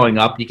supply going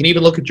up. You can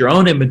even look at your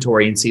own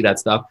inventory and see that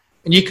stuff.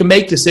 And you can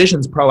make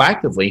decisions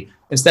proactively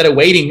instead of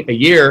waiting a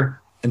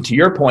year. And to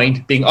your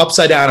point, being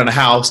upside down in a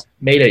house,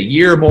 made a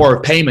year more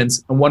of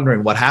payments and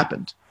wondering what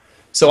happened.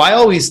 So I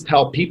always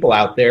tell people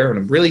out there, and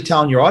I'm really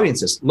telling your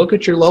audiences, look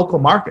at your local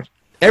market.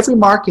 Every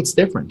market's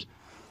different.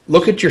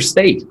 Look at your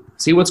state.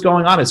 See what's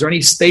going on. Is there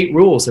any state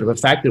rules that have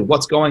affected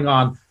what's going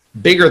on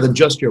bigger than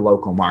just your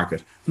local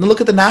market? And then look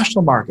at the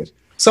national market.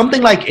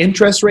 Something like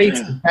interest rates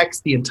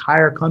affects the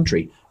entire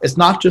country. It's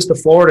not just a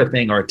Florida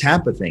thing or a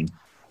Tampa thing.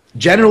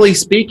 Generally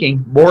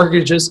speaking,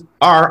 mortgages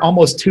are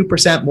almost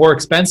 2% more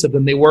expensive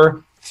than they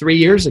were 3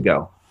 years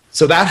ago.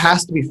 So that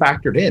has to be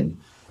factored in.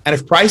 And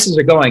if prices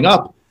are going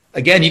up,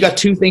 again, you got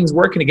two things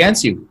working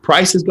against you.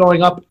 Prices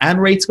going up and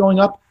rates going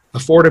up.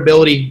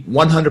 Affordability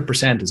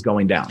 100% is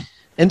going down.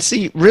 And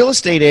see, real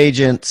estate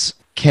agents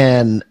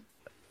can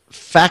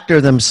factor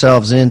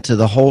themselves into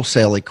the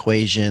wholesale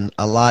equation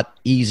a lot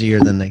easier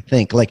than they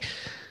think. Like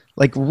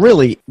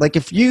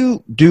if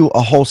you do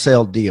a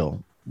wholesale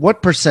deal,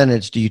 what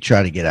percentage do you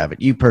try to get out of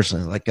it? You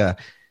personally, 10%,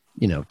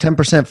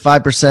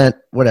 5%,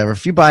 whatever.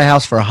 If you buy a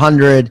house for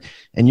 100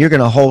 and you're going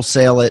to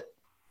wholesale it,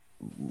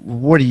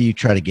 what do you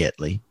try to get,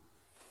 Lee?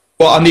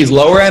 Well, on these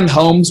lower end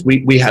homes,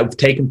 we have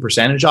taken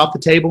percentage off the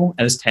table,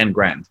 and it's 10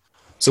 grand.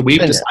 So we've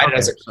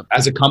decided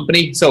as a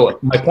company. So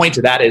my point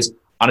to that is,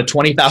 on a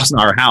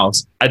 $20,000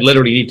 house, I'd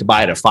literally need to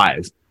buy it at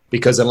 5,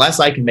 because unless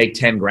I can make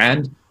 10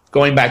 grand,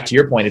 going back to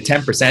your point, at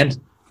 10%,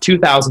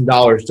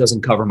 $2,000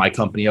 doesn't cover my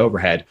company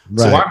overhead.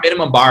 Right. So our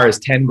minimum bar is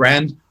 10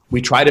 grand.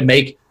 We try to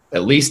make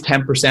at least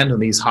 10% on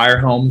these higher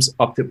homes.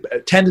 Up to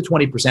 10 to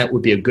 20%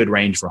 would be a good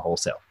range for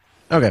wholesale.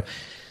 Okay.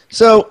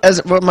 So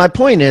my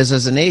point is,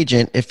 as an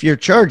agent, if you're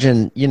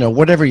charging,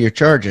 whatever you're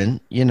charging,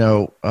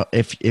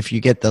 if you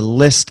get the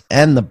list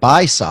and the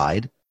buy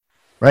side,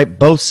 right,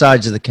 both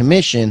sides of the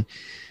commission,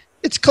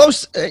 it's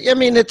close. I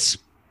mean, it's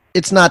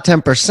not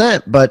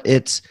 10%, but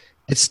it's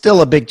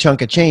still a big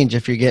chunk of change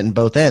if you're getting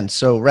both ends.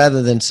 So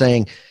rather than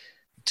saying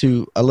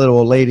to a little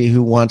old lady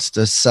who wants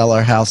to sell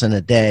her house in a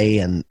day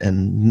and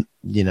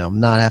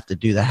not have to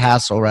do the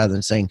hassle, rather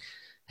than saying,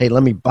 hey,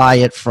 let me buy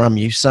it from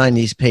you, sign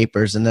these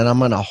papers, and then I'm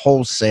going to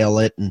wholesale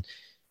it and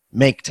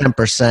make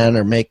 10%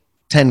 or make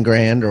 10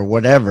 grand or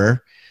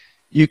whatever.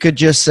 You could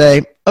just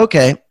say,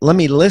 okay, let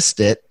me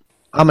list it.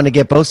 I'm going to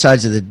get both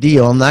sides of the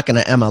deal. I'm not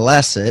going to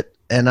MLS it,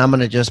 and I'm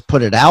going to just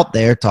put it out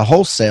there to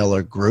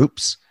wholesaler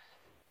groups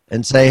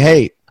and say,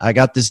 hey, I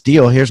got this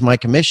deal. Here's my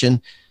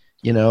commission,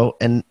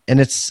 and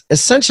it's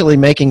essentially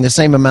making the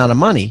same amount of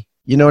money.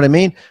 You know what I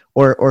mean?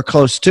 Or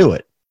close to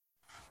it.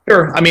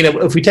 Sure. I mean,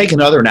 if we take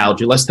another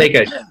analogy, let's take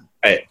a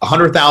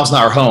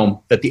 $100,000 home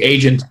that the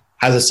agent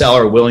has a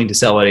seller willing to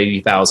sell at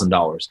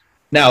 $80,000.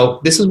 Now,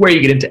 this is where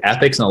you get into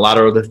ethics and a lot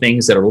of other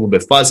things that are a little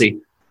bit fuzzy.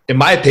 In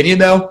my opinion,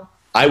 though,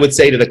 I would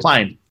say to the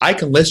client, I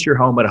can list your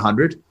home at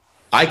 100.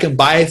 I can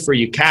buy it for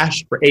you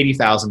cash for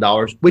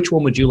 $80,000. Which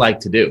one would you like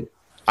to do?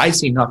 I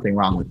see nothing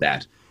wrong with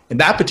that. In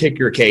that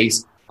particular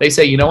case, they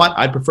say, you know what?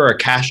 I'd prefer a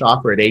cash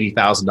offer at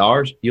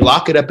 $80,000. You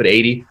lock it up at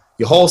 80.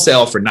 You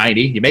wholesale for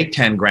 90. You make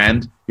 10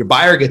 grand. Your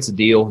buyer gets a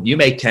deal. You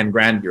make 10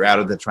 grand. You're out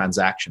of the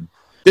transaction.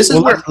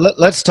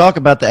 Let's talk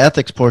about the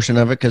ethics portion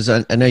of it, because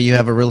I know you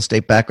have a real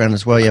estate background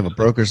as well. You have a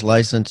broker's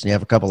license and you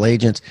have a couple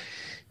agents.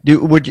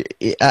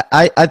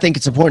 I think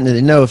it's important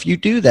to know, if you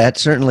do that,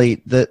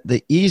 certainly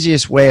the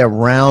easiest way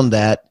around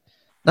that,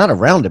 not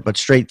around it, but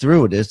straight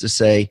through it, is to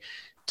say,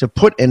 to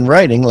put in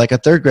writing, like a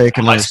third grader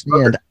can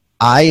understand,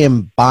 I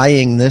am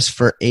buying this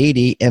for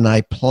 80 and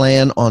I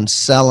plan on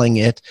selling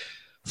it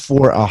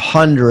for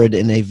 100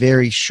 in a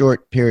very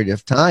short period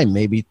of time,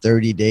 maybe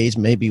 30 days,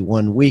 maybe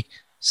 1 week.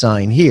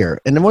 Sign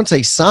here. And then once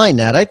they sign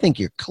that, I think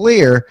you're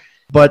clear.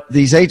 But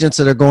these agents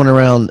that are going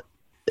around,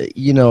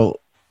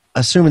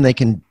 assuming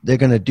they're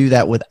going to do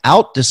that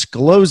without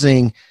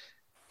disclosing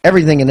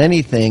everything and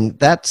anything,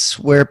 that's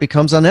where it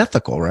becomes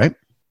unethical, right?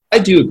 I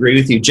do agree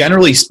with you.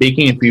 Generally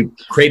speaking, if you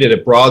created a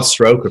broad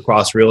stroke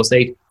across real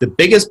estate, the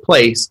biggest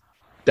place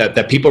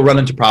that people run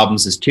into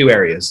problems is two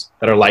areas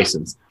that are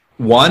licensed.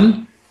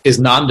 One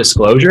is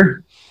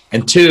non-disclosure,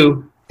 and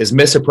two is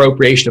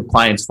misappropriation of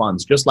clients'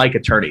 funds, just like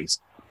attorneys.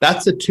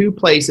 That's the two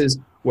places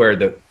where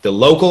the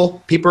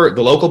local people,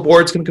 the local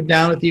board's going to come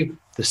down with you,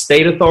 the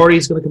state authority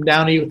is going to come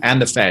down to you,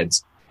 and the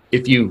feds.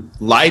 If you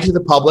lie to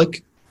the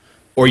public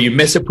or you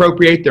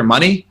misappropriate their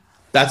money,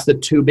 that's the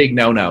two big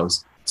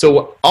no-nos.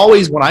 So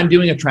always when I'm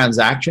doing a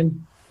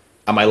transaction,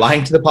 am I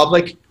lying to the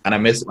public and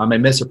am I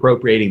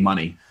misappropriating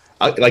money?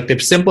 Like the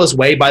simplest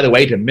way, by the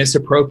way, to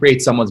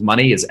misappropriate someone's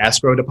money is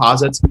escrow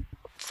deposits.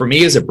 For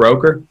me as a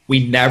broker,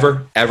 we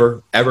never,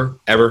 ever, ever,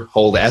 ever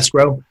hold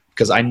escrow,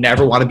 because I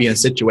never want to be in a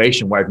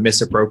situation where I've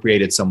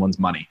misappropriated someone's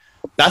money.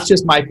 That's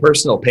just my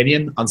personal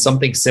opinion on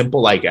something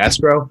simple like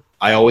escrow.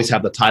 I always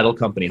have the title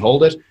company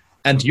hold it.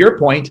 And to your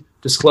point,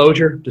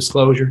 disclosure,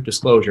 disclosure,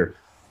 disclosure.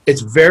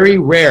 It's very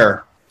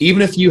rare,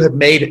 even if you have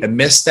made a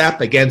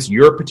misstep against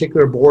your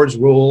particular board's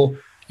rule,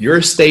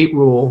 your state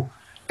rule,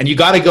 and you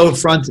got to go in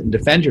front and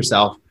defend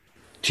yourself.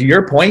 To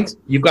your point,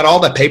 you've got all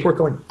that paperwork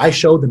going. I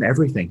showed them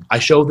everything. I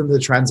showed them the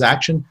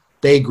transaction.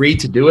 They agreed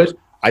to do it.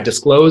 I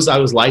disclosed I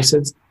was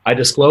licensed. I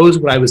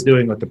disclosed what I was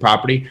doing with the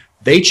property.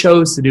 They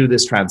chose to do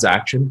this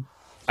transaction.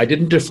 I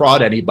didn't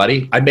defraud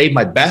anybody. I made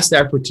my best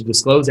effort to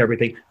disclose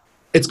everything.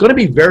 It's going to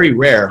be very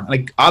rare.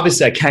 Like,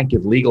 obviously, I can't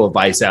give legal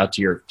advice out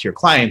to your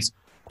clients,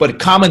 but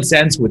common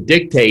sense would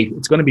dictate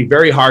it's going to be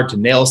very hard to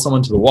nail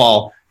someone to the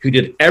wall who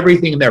did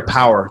everything in their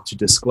power to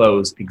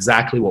disclose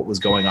exactly what was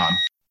going on.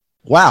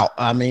 Wow.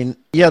 I mean,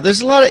 yeah,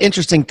 there's a lot of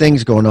interesting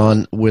things going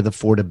on with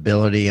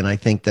affordability, and I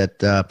think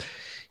that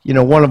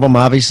one of them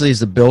obviously is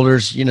the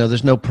builders.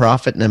 There's no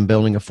profit in them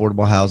building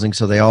affordable housing,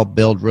 so they all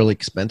build really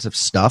expensive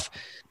stuff.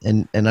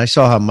 And I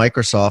saw how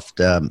Microsoft,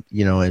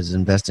 is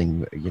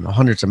investing,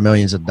 hundreds of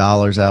millions of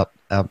dollars out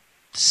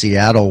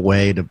Seattle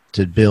way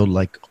to build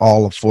like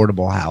all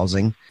affordable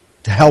housing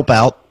to help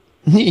out,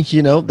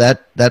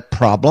 that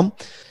problem.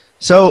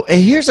 So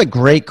here's a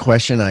great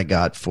question I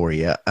got for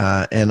you,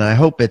 and I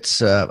hope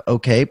it's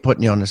okay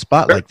putting you on the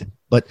spot like that.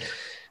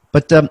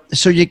 But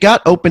so you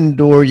got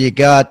Opendoor, you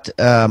got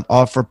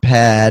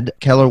OfferPad.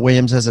 Keller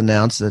Williams has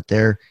announced that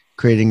they're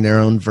creating their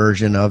own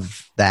version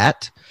of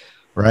that,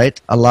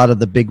 right? A lot of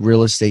the big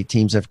real estate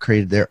teams have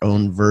created their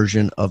own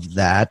version of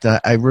that.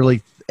 I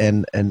really,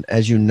 and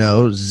as you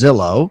know,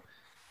 Zillow,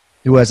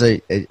 who has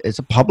it's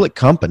a public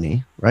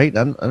company, right?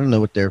 I don't know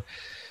what their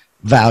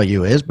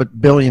value is, but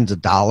billions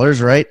of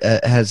dollars, right?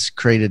 Has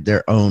created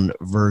their own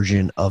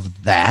version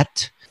of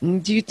that.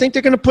 Do you think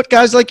they're going to put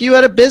guys like you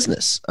out of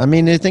business? I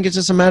mean, I think it's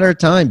just a matter of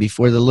time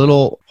before the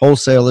little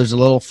wholesalers, the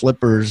little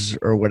flippers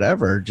or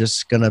whatever,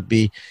 just going to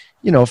be,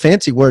 a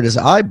fancy word is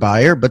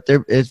iBuyer, but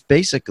they're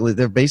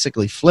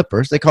basically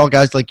flippers. They call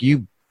guys like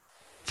you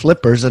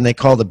flippers, and they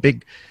call the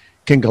big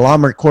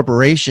conglomerate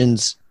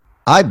corporations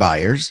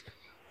iBuyers.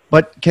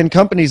 But can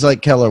companies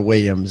like Keller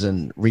Williams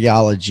and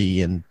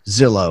Realogy and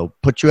Zillow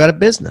put you out of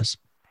business?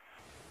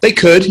 They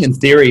could, in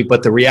theory,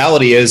 but the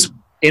reality is,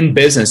 in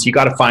business, you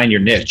got to find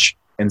your niche.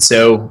 And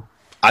so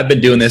I've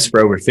been doing this for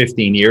over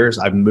 15 years.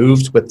 I've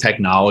moved with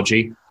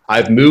technology.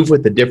 I've moved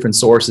with the different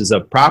sources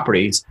of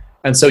properties.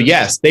 And so,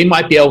 yes, they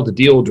might be able to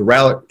deal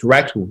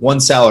direct with one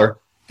seller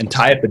and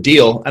tie up a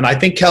deal. And I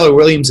think Keller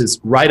Williams is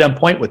right on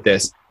point with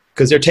this,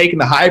 because they're taking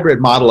the hybrid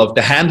model of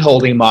the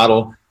hand-holding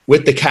model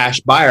with the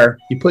cash buyer.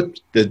 You put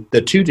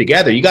the two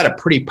together, you got a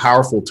pretty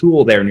powerful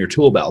tool there in your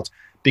tool belt,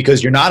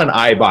 because you're not an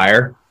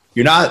iBuyer,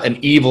 you're not an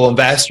evil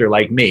investor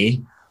like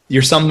me,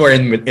 you're somewhere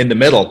in the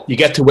middle. You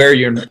get to wear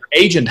your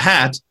agent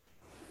hat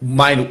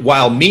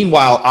while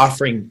meanwhile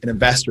offering an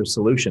investor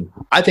solution.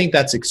 I think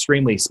that's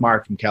extremely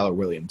smart from Keller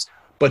Williams.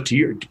 But to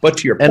your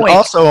point, and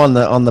also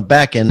on the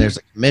back end, there's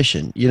a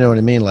commission. You know what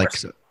I mean? Like,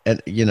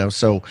 and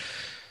so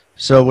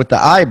with the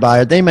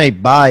iBuyer, they may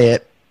buy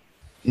it.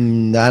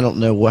 I don't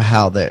know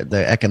how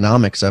the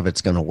economics of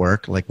it's going to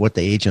work, like what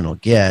the agent will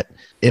get,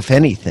 if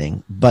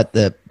anything. But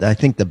I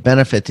think the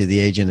benefit to the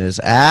agent is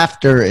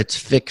after it's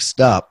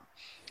fixed up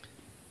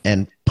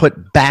and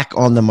put back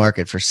on the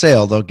market for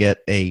sale, they'll get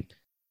a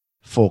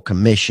full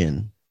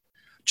commission.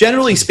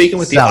 Generally speaking,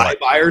 with the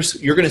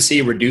iBuyers, you're going to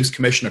see reduced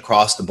commission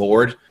across the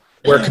board.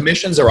 Where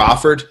commissions are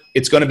offered,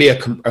 it's going to be a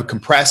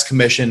compressed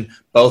commission,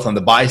 both on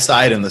the buy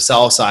side and the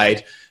sell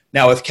side.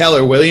 Now, with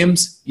Keller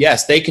Williams,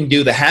 yes, they can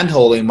do the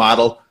hand-holding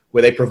model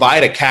where they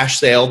provide a cash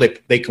sale.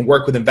 They can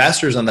work with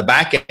investors on the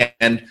back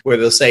end where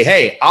they'll say,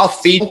 hey, I'll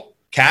feed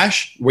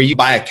cash where you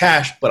buy a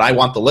cash, but I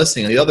want the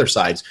listing on the other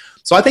sides.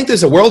 So I think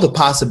there's a world of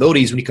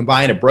possibilities when you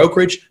combine a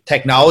brokerage,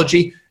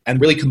 technology, and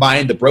really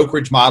combine the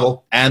brokerage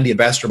model and the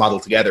investor model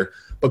together.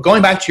 But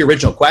going back to your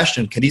original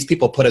question, can these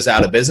people put us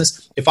out of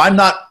business? If I'm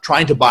not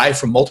trying to buy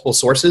from multiple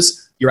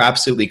sources, you're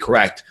absolutely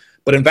correct.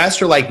 But an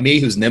investor like me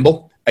who's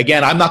nimble,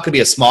 again, I'm not going to be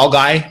a small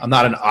guy. I'm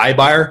not an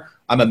iBuyer.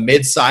 I'm a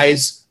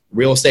mid-size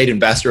real estate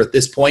investor at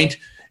this point.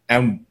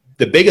 And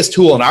the biggest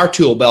tool in our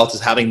tool belt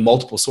is having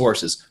multiple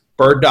sources.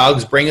 Bird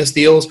Dogs bring us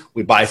deals.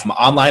 We buy from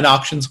online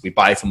auctions. We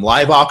buy from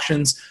live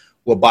auctions.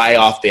 We'll buy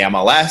off the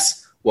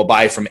MLS. We'll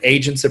buy from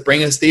agents that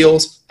bring us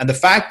deals. And the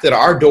fact that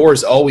our door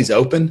is always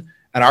open,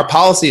 and our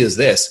policy is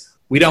this: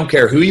 we don't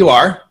care who you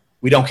are.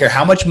 We don't care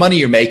how much money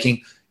you're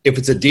making. If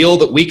it's a deal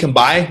that we can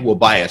buy, we'll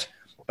buy it.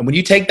 And when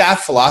you take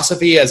that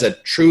philosophy as a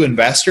true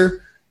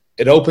investor,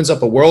 it opens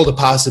up a world of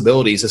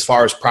possibilities as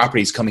far as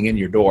properties coming in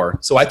your door.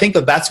 So I think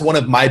that that's one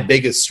of my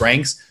biggest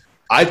strengths.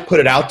 I've put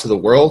it out to the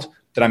world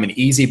that I'm an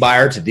easy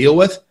buyer to deal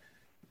with.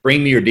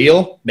 Bring me your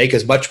deal, make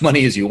as much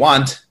money as you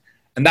want.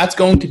 And that's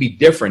going to be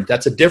different.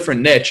 That's a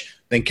different niche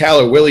than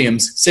Keller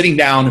Williams sitting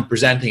down and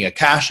presenting a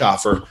cash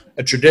offer,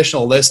 a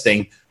traditional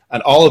listing,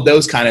 and all of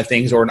those kind of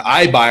things, or an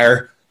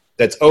iBuyer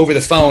that's over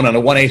the phone on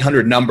a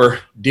 1-800 number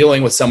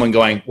dealing with someone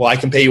going, well, I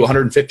can pay you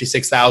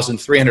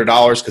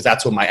 $156,300 because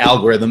that's what my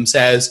algorithm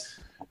says.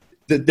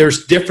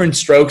 There's different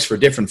strokes for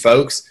different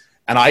folks.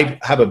 And I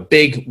have a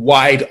big,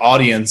 wide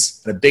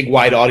audience and a big,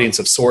 wide audience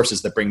of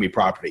sources that bring me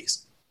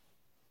properties.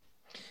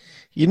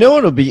 You know,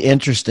 it'll be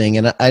interesting,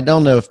 and I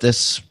don't know if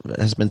this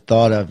has been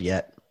thought of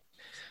yet,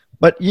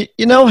 but you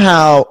know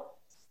how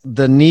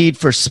the need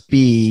for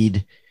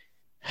speed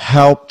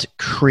helped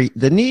create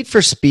the need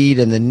for speed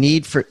and the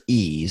need for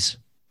ease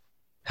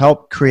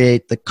helped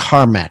create the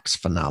CarMax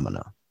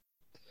phenomena,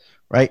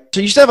 right?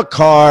 So you used to have a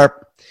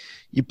car,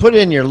 you put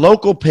it in your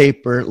local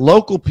paper,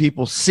 local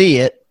people see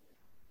it,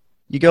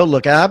 you go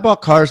look at it. I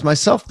bought cars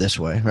myself this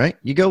way, right?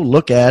 You go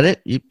look at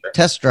it, you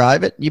test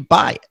drive it, you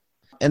buy it.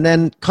 And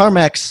then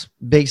CarMax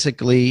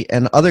basically,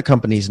 and other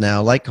companies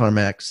now like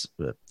CarMax,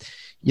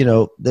 you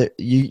know,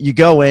 you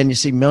go in, you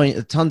see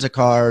tons of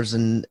cars,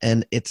 and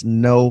it's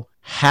no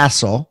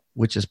hassle,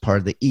 which is part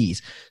of the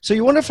ease. So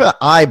you wonder if an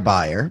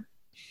iBuyer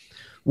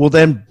will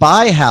then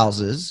buy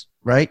houses,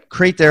 right?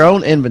 Create their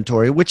own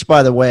inventory, which,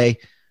 by the way,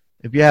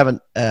 if you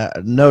haven't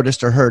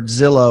noticed or heard,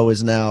 Zillow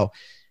is now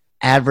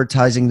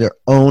advertising their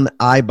own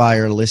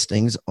iBuyer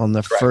listings on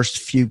the first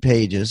few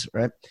pages,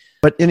 right?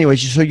 But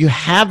anyways, so you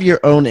have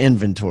your own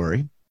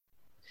inventory,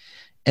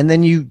 and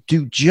then you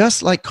do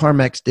just like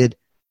CarMax did,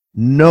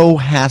 no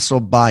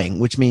hassle buying,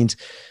 which means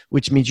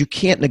you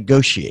can't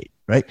negotiate,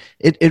 right?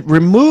 It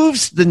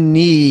removes the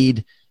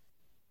need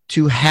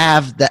to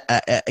have the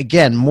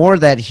again, more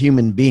that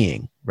human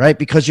being, right?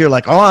 Because you're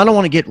like, oh, I don't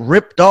want to get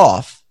ripped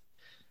off.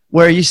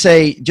 Where you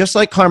say, just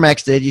like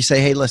CarMax did, you say,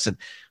 hey, listen,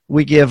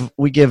 we give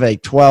a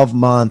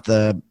 12-month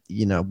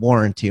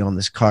warranty on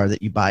this car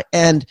that you buy,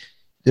 and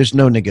there's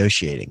no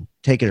negotiating.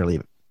 Take it or leave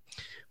it.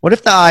 What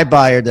if the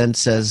iBuyer then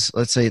says,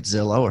 let's say it's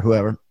Zillow or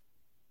whoever,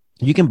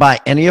 you can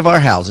buy any of our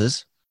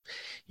houses.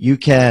 You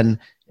can,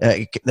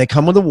 they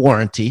come with a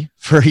warranty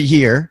for a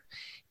year,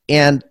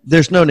 and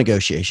there's no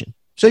negotiation.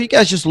 So you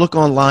guys just look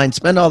online,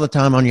 spend all the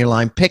time on your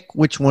line, pick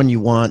which one you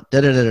want,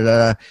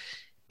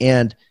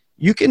 and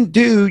you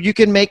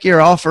can make your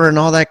offer and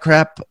all that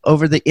crap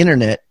over the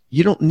internet.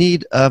 You don't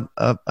need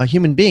a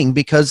human being,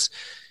 because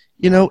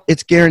you know,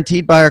 it's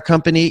guaranteed by our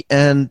company,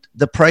 and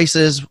the price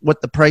is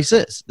what the price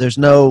is. There's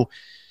no,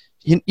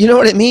 you know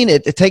what I mean?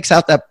 It takes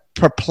out that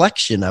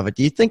perplexion of it.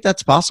 Do you think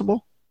that's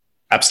possible?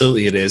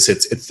 Absolutely, it is.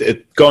 It's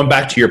going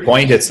back to your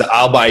point. It's the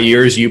I'll buy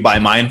yours, you buy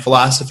mine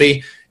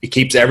philosophy. It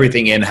keeps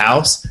everything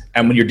in-house.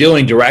 And when you're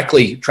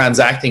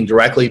transacting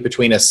directly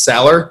between a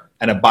seller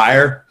and a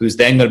buyer who's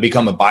then going to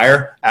become a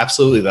buyer,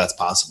 absolutely that's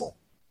possible.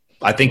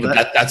 I think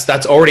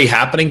that's already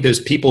happening. There's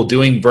people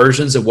doing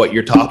versions of what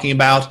you're talking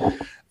about.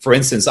 For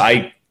instance,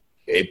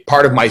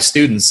 part of my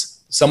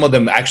students, some of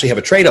them actually have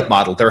a trade-up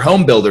model. They're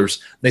home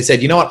builders. They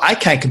said, you know what? I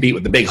can't compete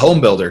with the big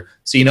home builder.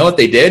 So you know what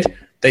they did?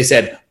 They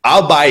said,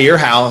 I'll buy your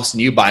house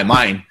and you buy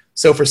mine.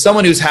 So for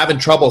someone who's having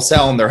trouble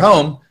selling their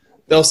home,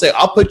 they'll say,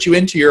 I'll put you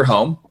into your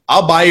home.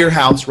 I'll buy your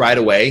house right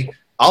away.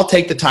 I'll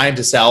take the time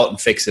to sell it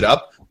and fix it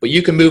up. But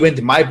you can move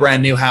into my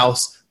brand new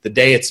house the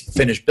day it's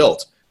finished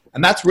built.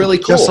 And that's really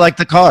cool. Just like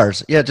the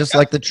cars. Yeah, just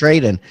like the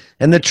trade-in.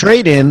 And the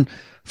trade-in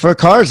for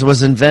cars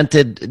was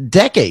invented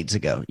decades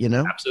ago, you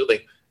know?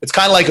 Absolutely. It's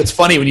kind of like, it's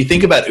funny when you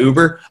think about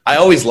Uber. I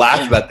always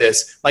laugh about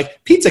this.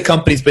 Like, pizza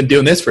company's been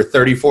doing this for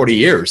 30, 40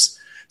 years.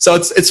 So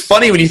it's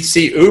funny when you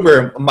see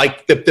Uber,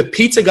 like the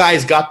pizza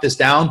guys got this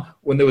down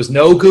when there was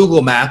no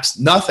Google Maps,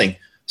 nothing.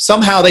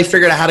 Somehow they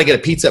figured out how to get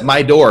a pizza at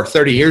my door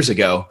 30 years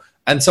ago.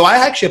 And so I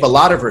actually have a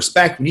lot of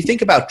respect. When you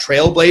think about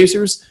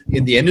trailblazers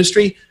in the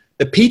industry,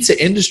 the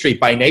pizza industry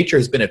by nature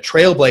has been a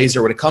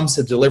trailblazer when it comes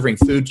to delivering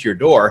food to your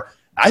door.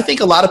 I think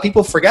a lot of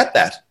people forget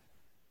that.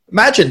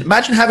 Imagine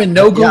having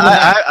no Google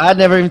Maps. I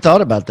never even thought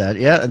about that.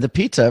 Yeah, the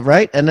pizza,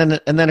 right? And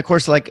then of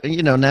course, like,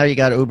 you know, now you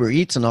got Uber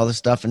Eats and all this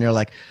stuff, and you're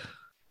like,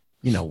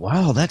 you know,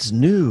 wow, that's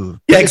new.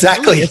 Yeah,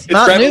 exactly. It's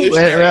not new.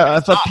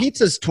 If a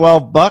pizza's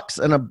 $12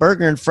 and a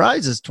burger and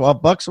fries is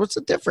 $12, what's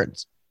the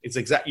difference?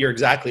 You're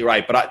exactly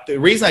right. But the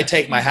reason I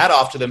take my hat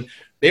off to them,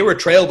 they were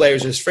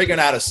trailblazers figuring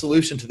out a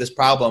solution to this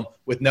problem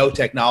with no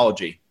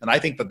technology. And I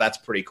think that that's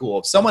pretty cool.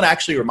 If someone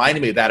actually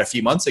reminded me of that a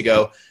few months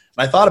ago,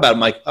 and I thought about it,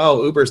 I'm like,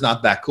 oh, Uber's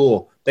not that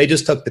cool. They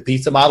just took the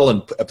pizza model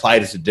and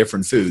applied it to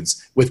different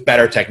foods with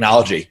better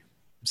technology.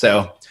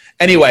 So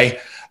anyway,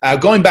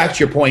 going back to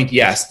your point,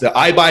 yes, the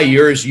I buy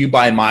yours, you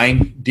buy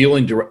mine,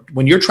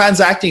 when you're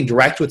transacting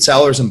direct with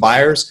sellers and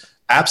buyers,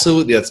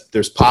 absolutely,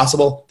 there's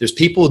possible. There's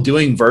people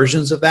doing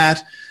versions of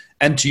that.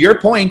 And to your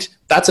point,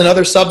 that's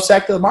another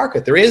subsect of the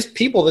market. There is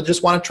people that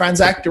just want to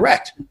transact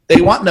direct. They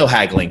want no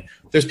haggling.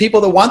 There's people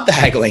that want the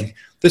haggling.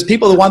 There's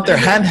people that want their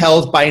hand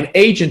held by an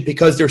agent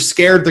because they're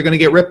scared they're going to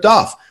get ripped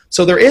off.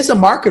 So there is a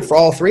market for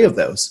all three of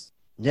those.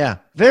 Yeah,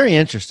 very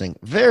interesting.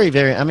 Very,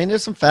 very. I mean,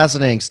 there's some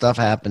fascinating stuff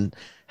happening.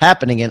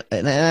 And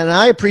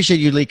I appreciate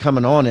you, Lee,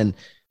 coming on and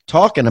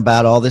talking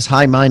about all this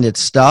high-minded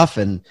stuff.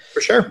 And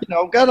for sure, you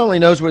know, God only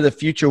knows where the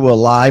future will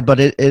lie, but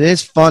it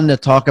is fun to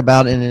talk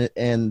about.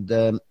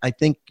 And I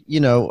think, you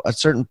know, a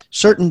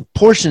certain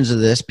portions of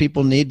this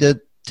people need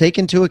to take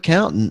into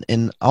account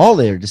in all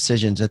their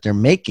decisions that they're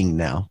making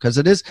now, because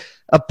it is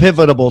a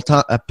pivotal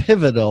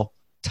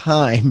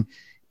time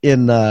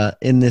in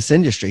this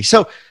industry.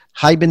 So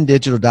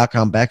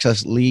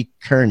hibandigital.com/Lee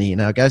Kearney.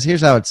 Now, guys,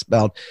 here's how it's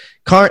spelled.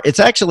 It's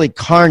actually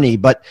Carney,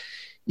 but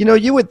you know,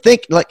 you would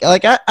think like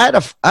I had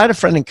a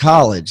friend in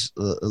college.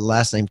 The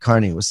last name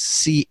Carney was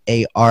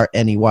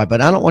Carney,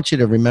 but I don't want you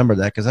to remember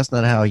that because that's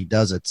not how he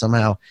does it.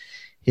 Somehow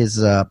his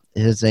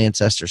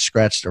ancestors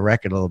scratched the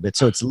record a little bit.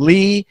 So it's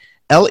Lee,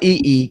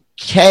 Leekearney,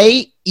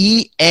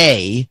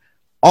 Leekearney,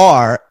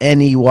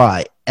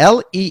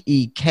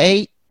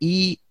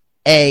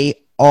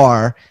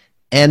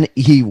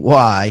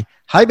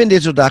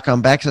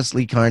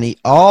 hibandigital.com/Lee Kearney.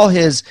 All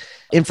his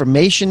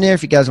information there.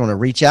 If you guys want to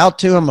reach out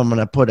to him, I'm going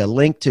to put a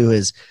link to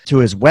his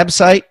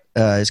website,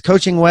 his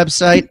coaching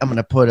website. I'm going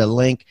to put a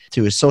link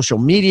to his social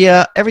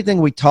media.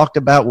 Everything we talked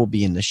about will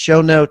be in the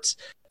show notes.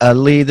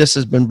 Lee, this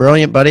has been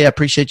brilliant, buddy. I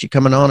appreciate you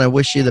coming on. I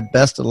wish you the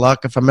best of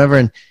luck. If I'm ever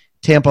in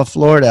Tampa,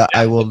 Florida,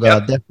 I will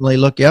definitely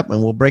look you up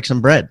and we'll break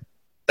some bread.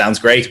 Sounds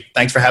great.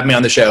 Thanks for having me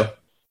on the show.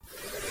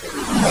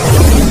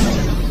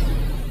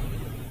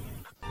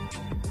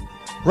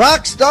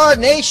 Rockstar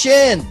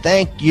Nation,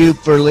 thank you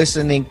for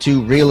listening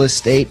to Real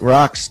Estate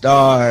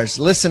Rockstars.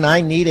 Listen, I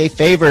need a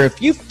favor.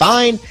 If you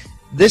find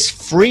this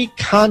free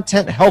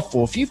content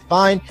helpful, if you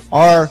find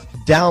our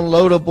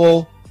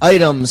downloadable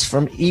items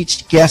from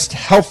each guest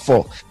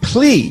helpful,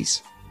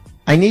 please,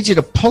 I need you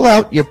to pull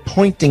out your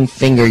pointing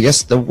finger,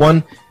 yes, the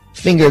one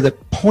finger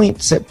that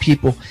points at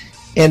people,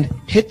 and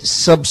hit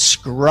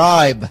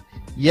subscribe.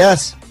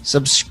 Yes,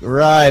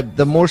 subscribe.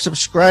 The more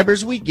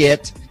subscribers we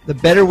get, the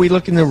better we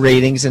look in the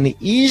ratings, and the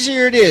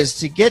easier it is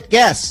to get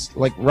guests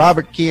like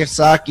Robert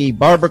Kiyosaki,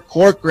 Barbara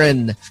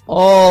Corcoran,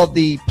 all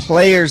the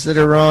players that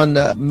are on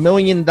the $1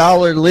 million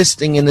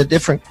listing in the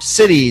different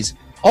cities.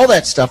 All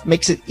that stuff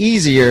makes it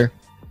easier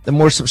the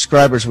more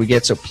subscribers we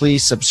get, so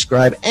please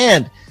subscribe.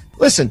 And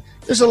listen,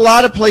 there's a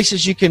lot of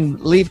places you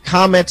can leave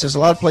comments. There's a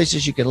lot of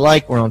places you can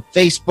like. We're on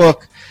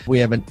Facebook. We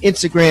have an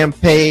Instagram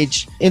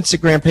page.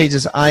 Instagram page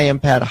is I am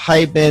Pat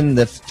Hiban.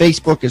 The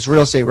Facebook is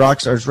Real Estate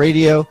Rockstars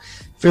Radio.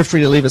 Feel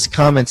free to leave us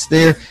comments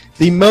there.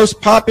 The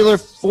most popular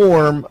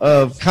form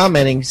of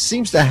commenting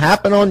seems to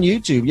happen on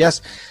YouTube.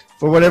 Yes,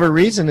 for whatever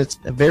reason, it's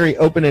a very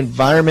open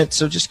environment.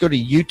 So just go to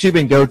YouTube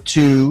and go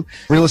to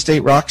Real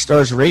Estate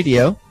Rockstars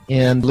Radio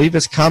and leave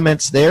us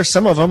comments there.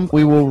 Some of them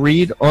we will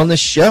read on the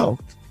show,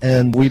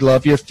 and we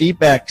love your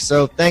feedback.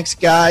 So thanks,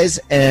 guys,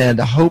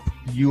 and I hope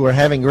you are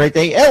having a great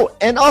day. Oh,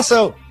 and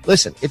also,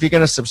 listen, if you're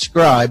going to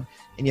subscribe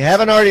and you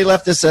haven't already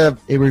left us a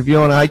review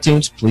on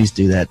iTunes, please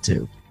do that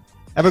too.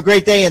 Have a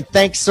great day, and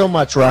thanks so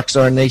much,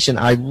 Rockstar Nation.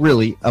 I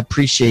really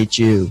appreciate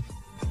you.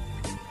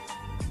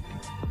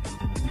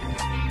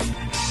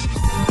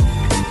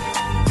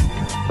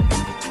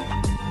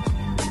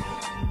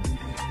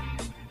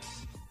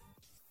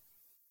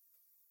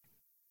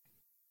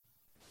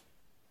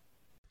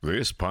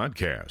 This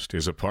podcast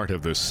is a part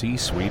of the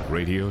C-Suite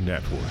Radio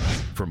Network.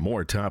 For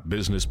more top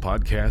business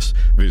podcasts,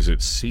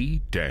 visit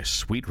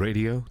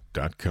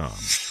c-suiteradio.com.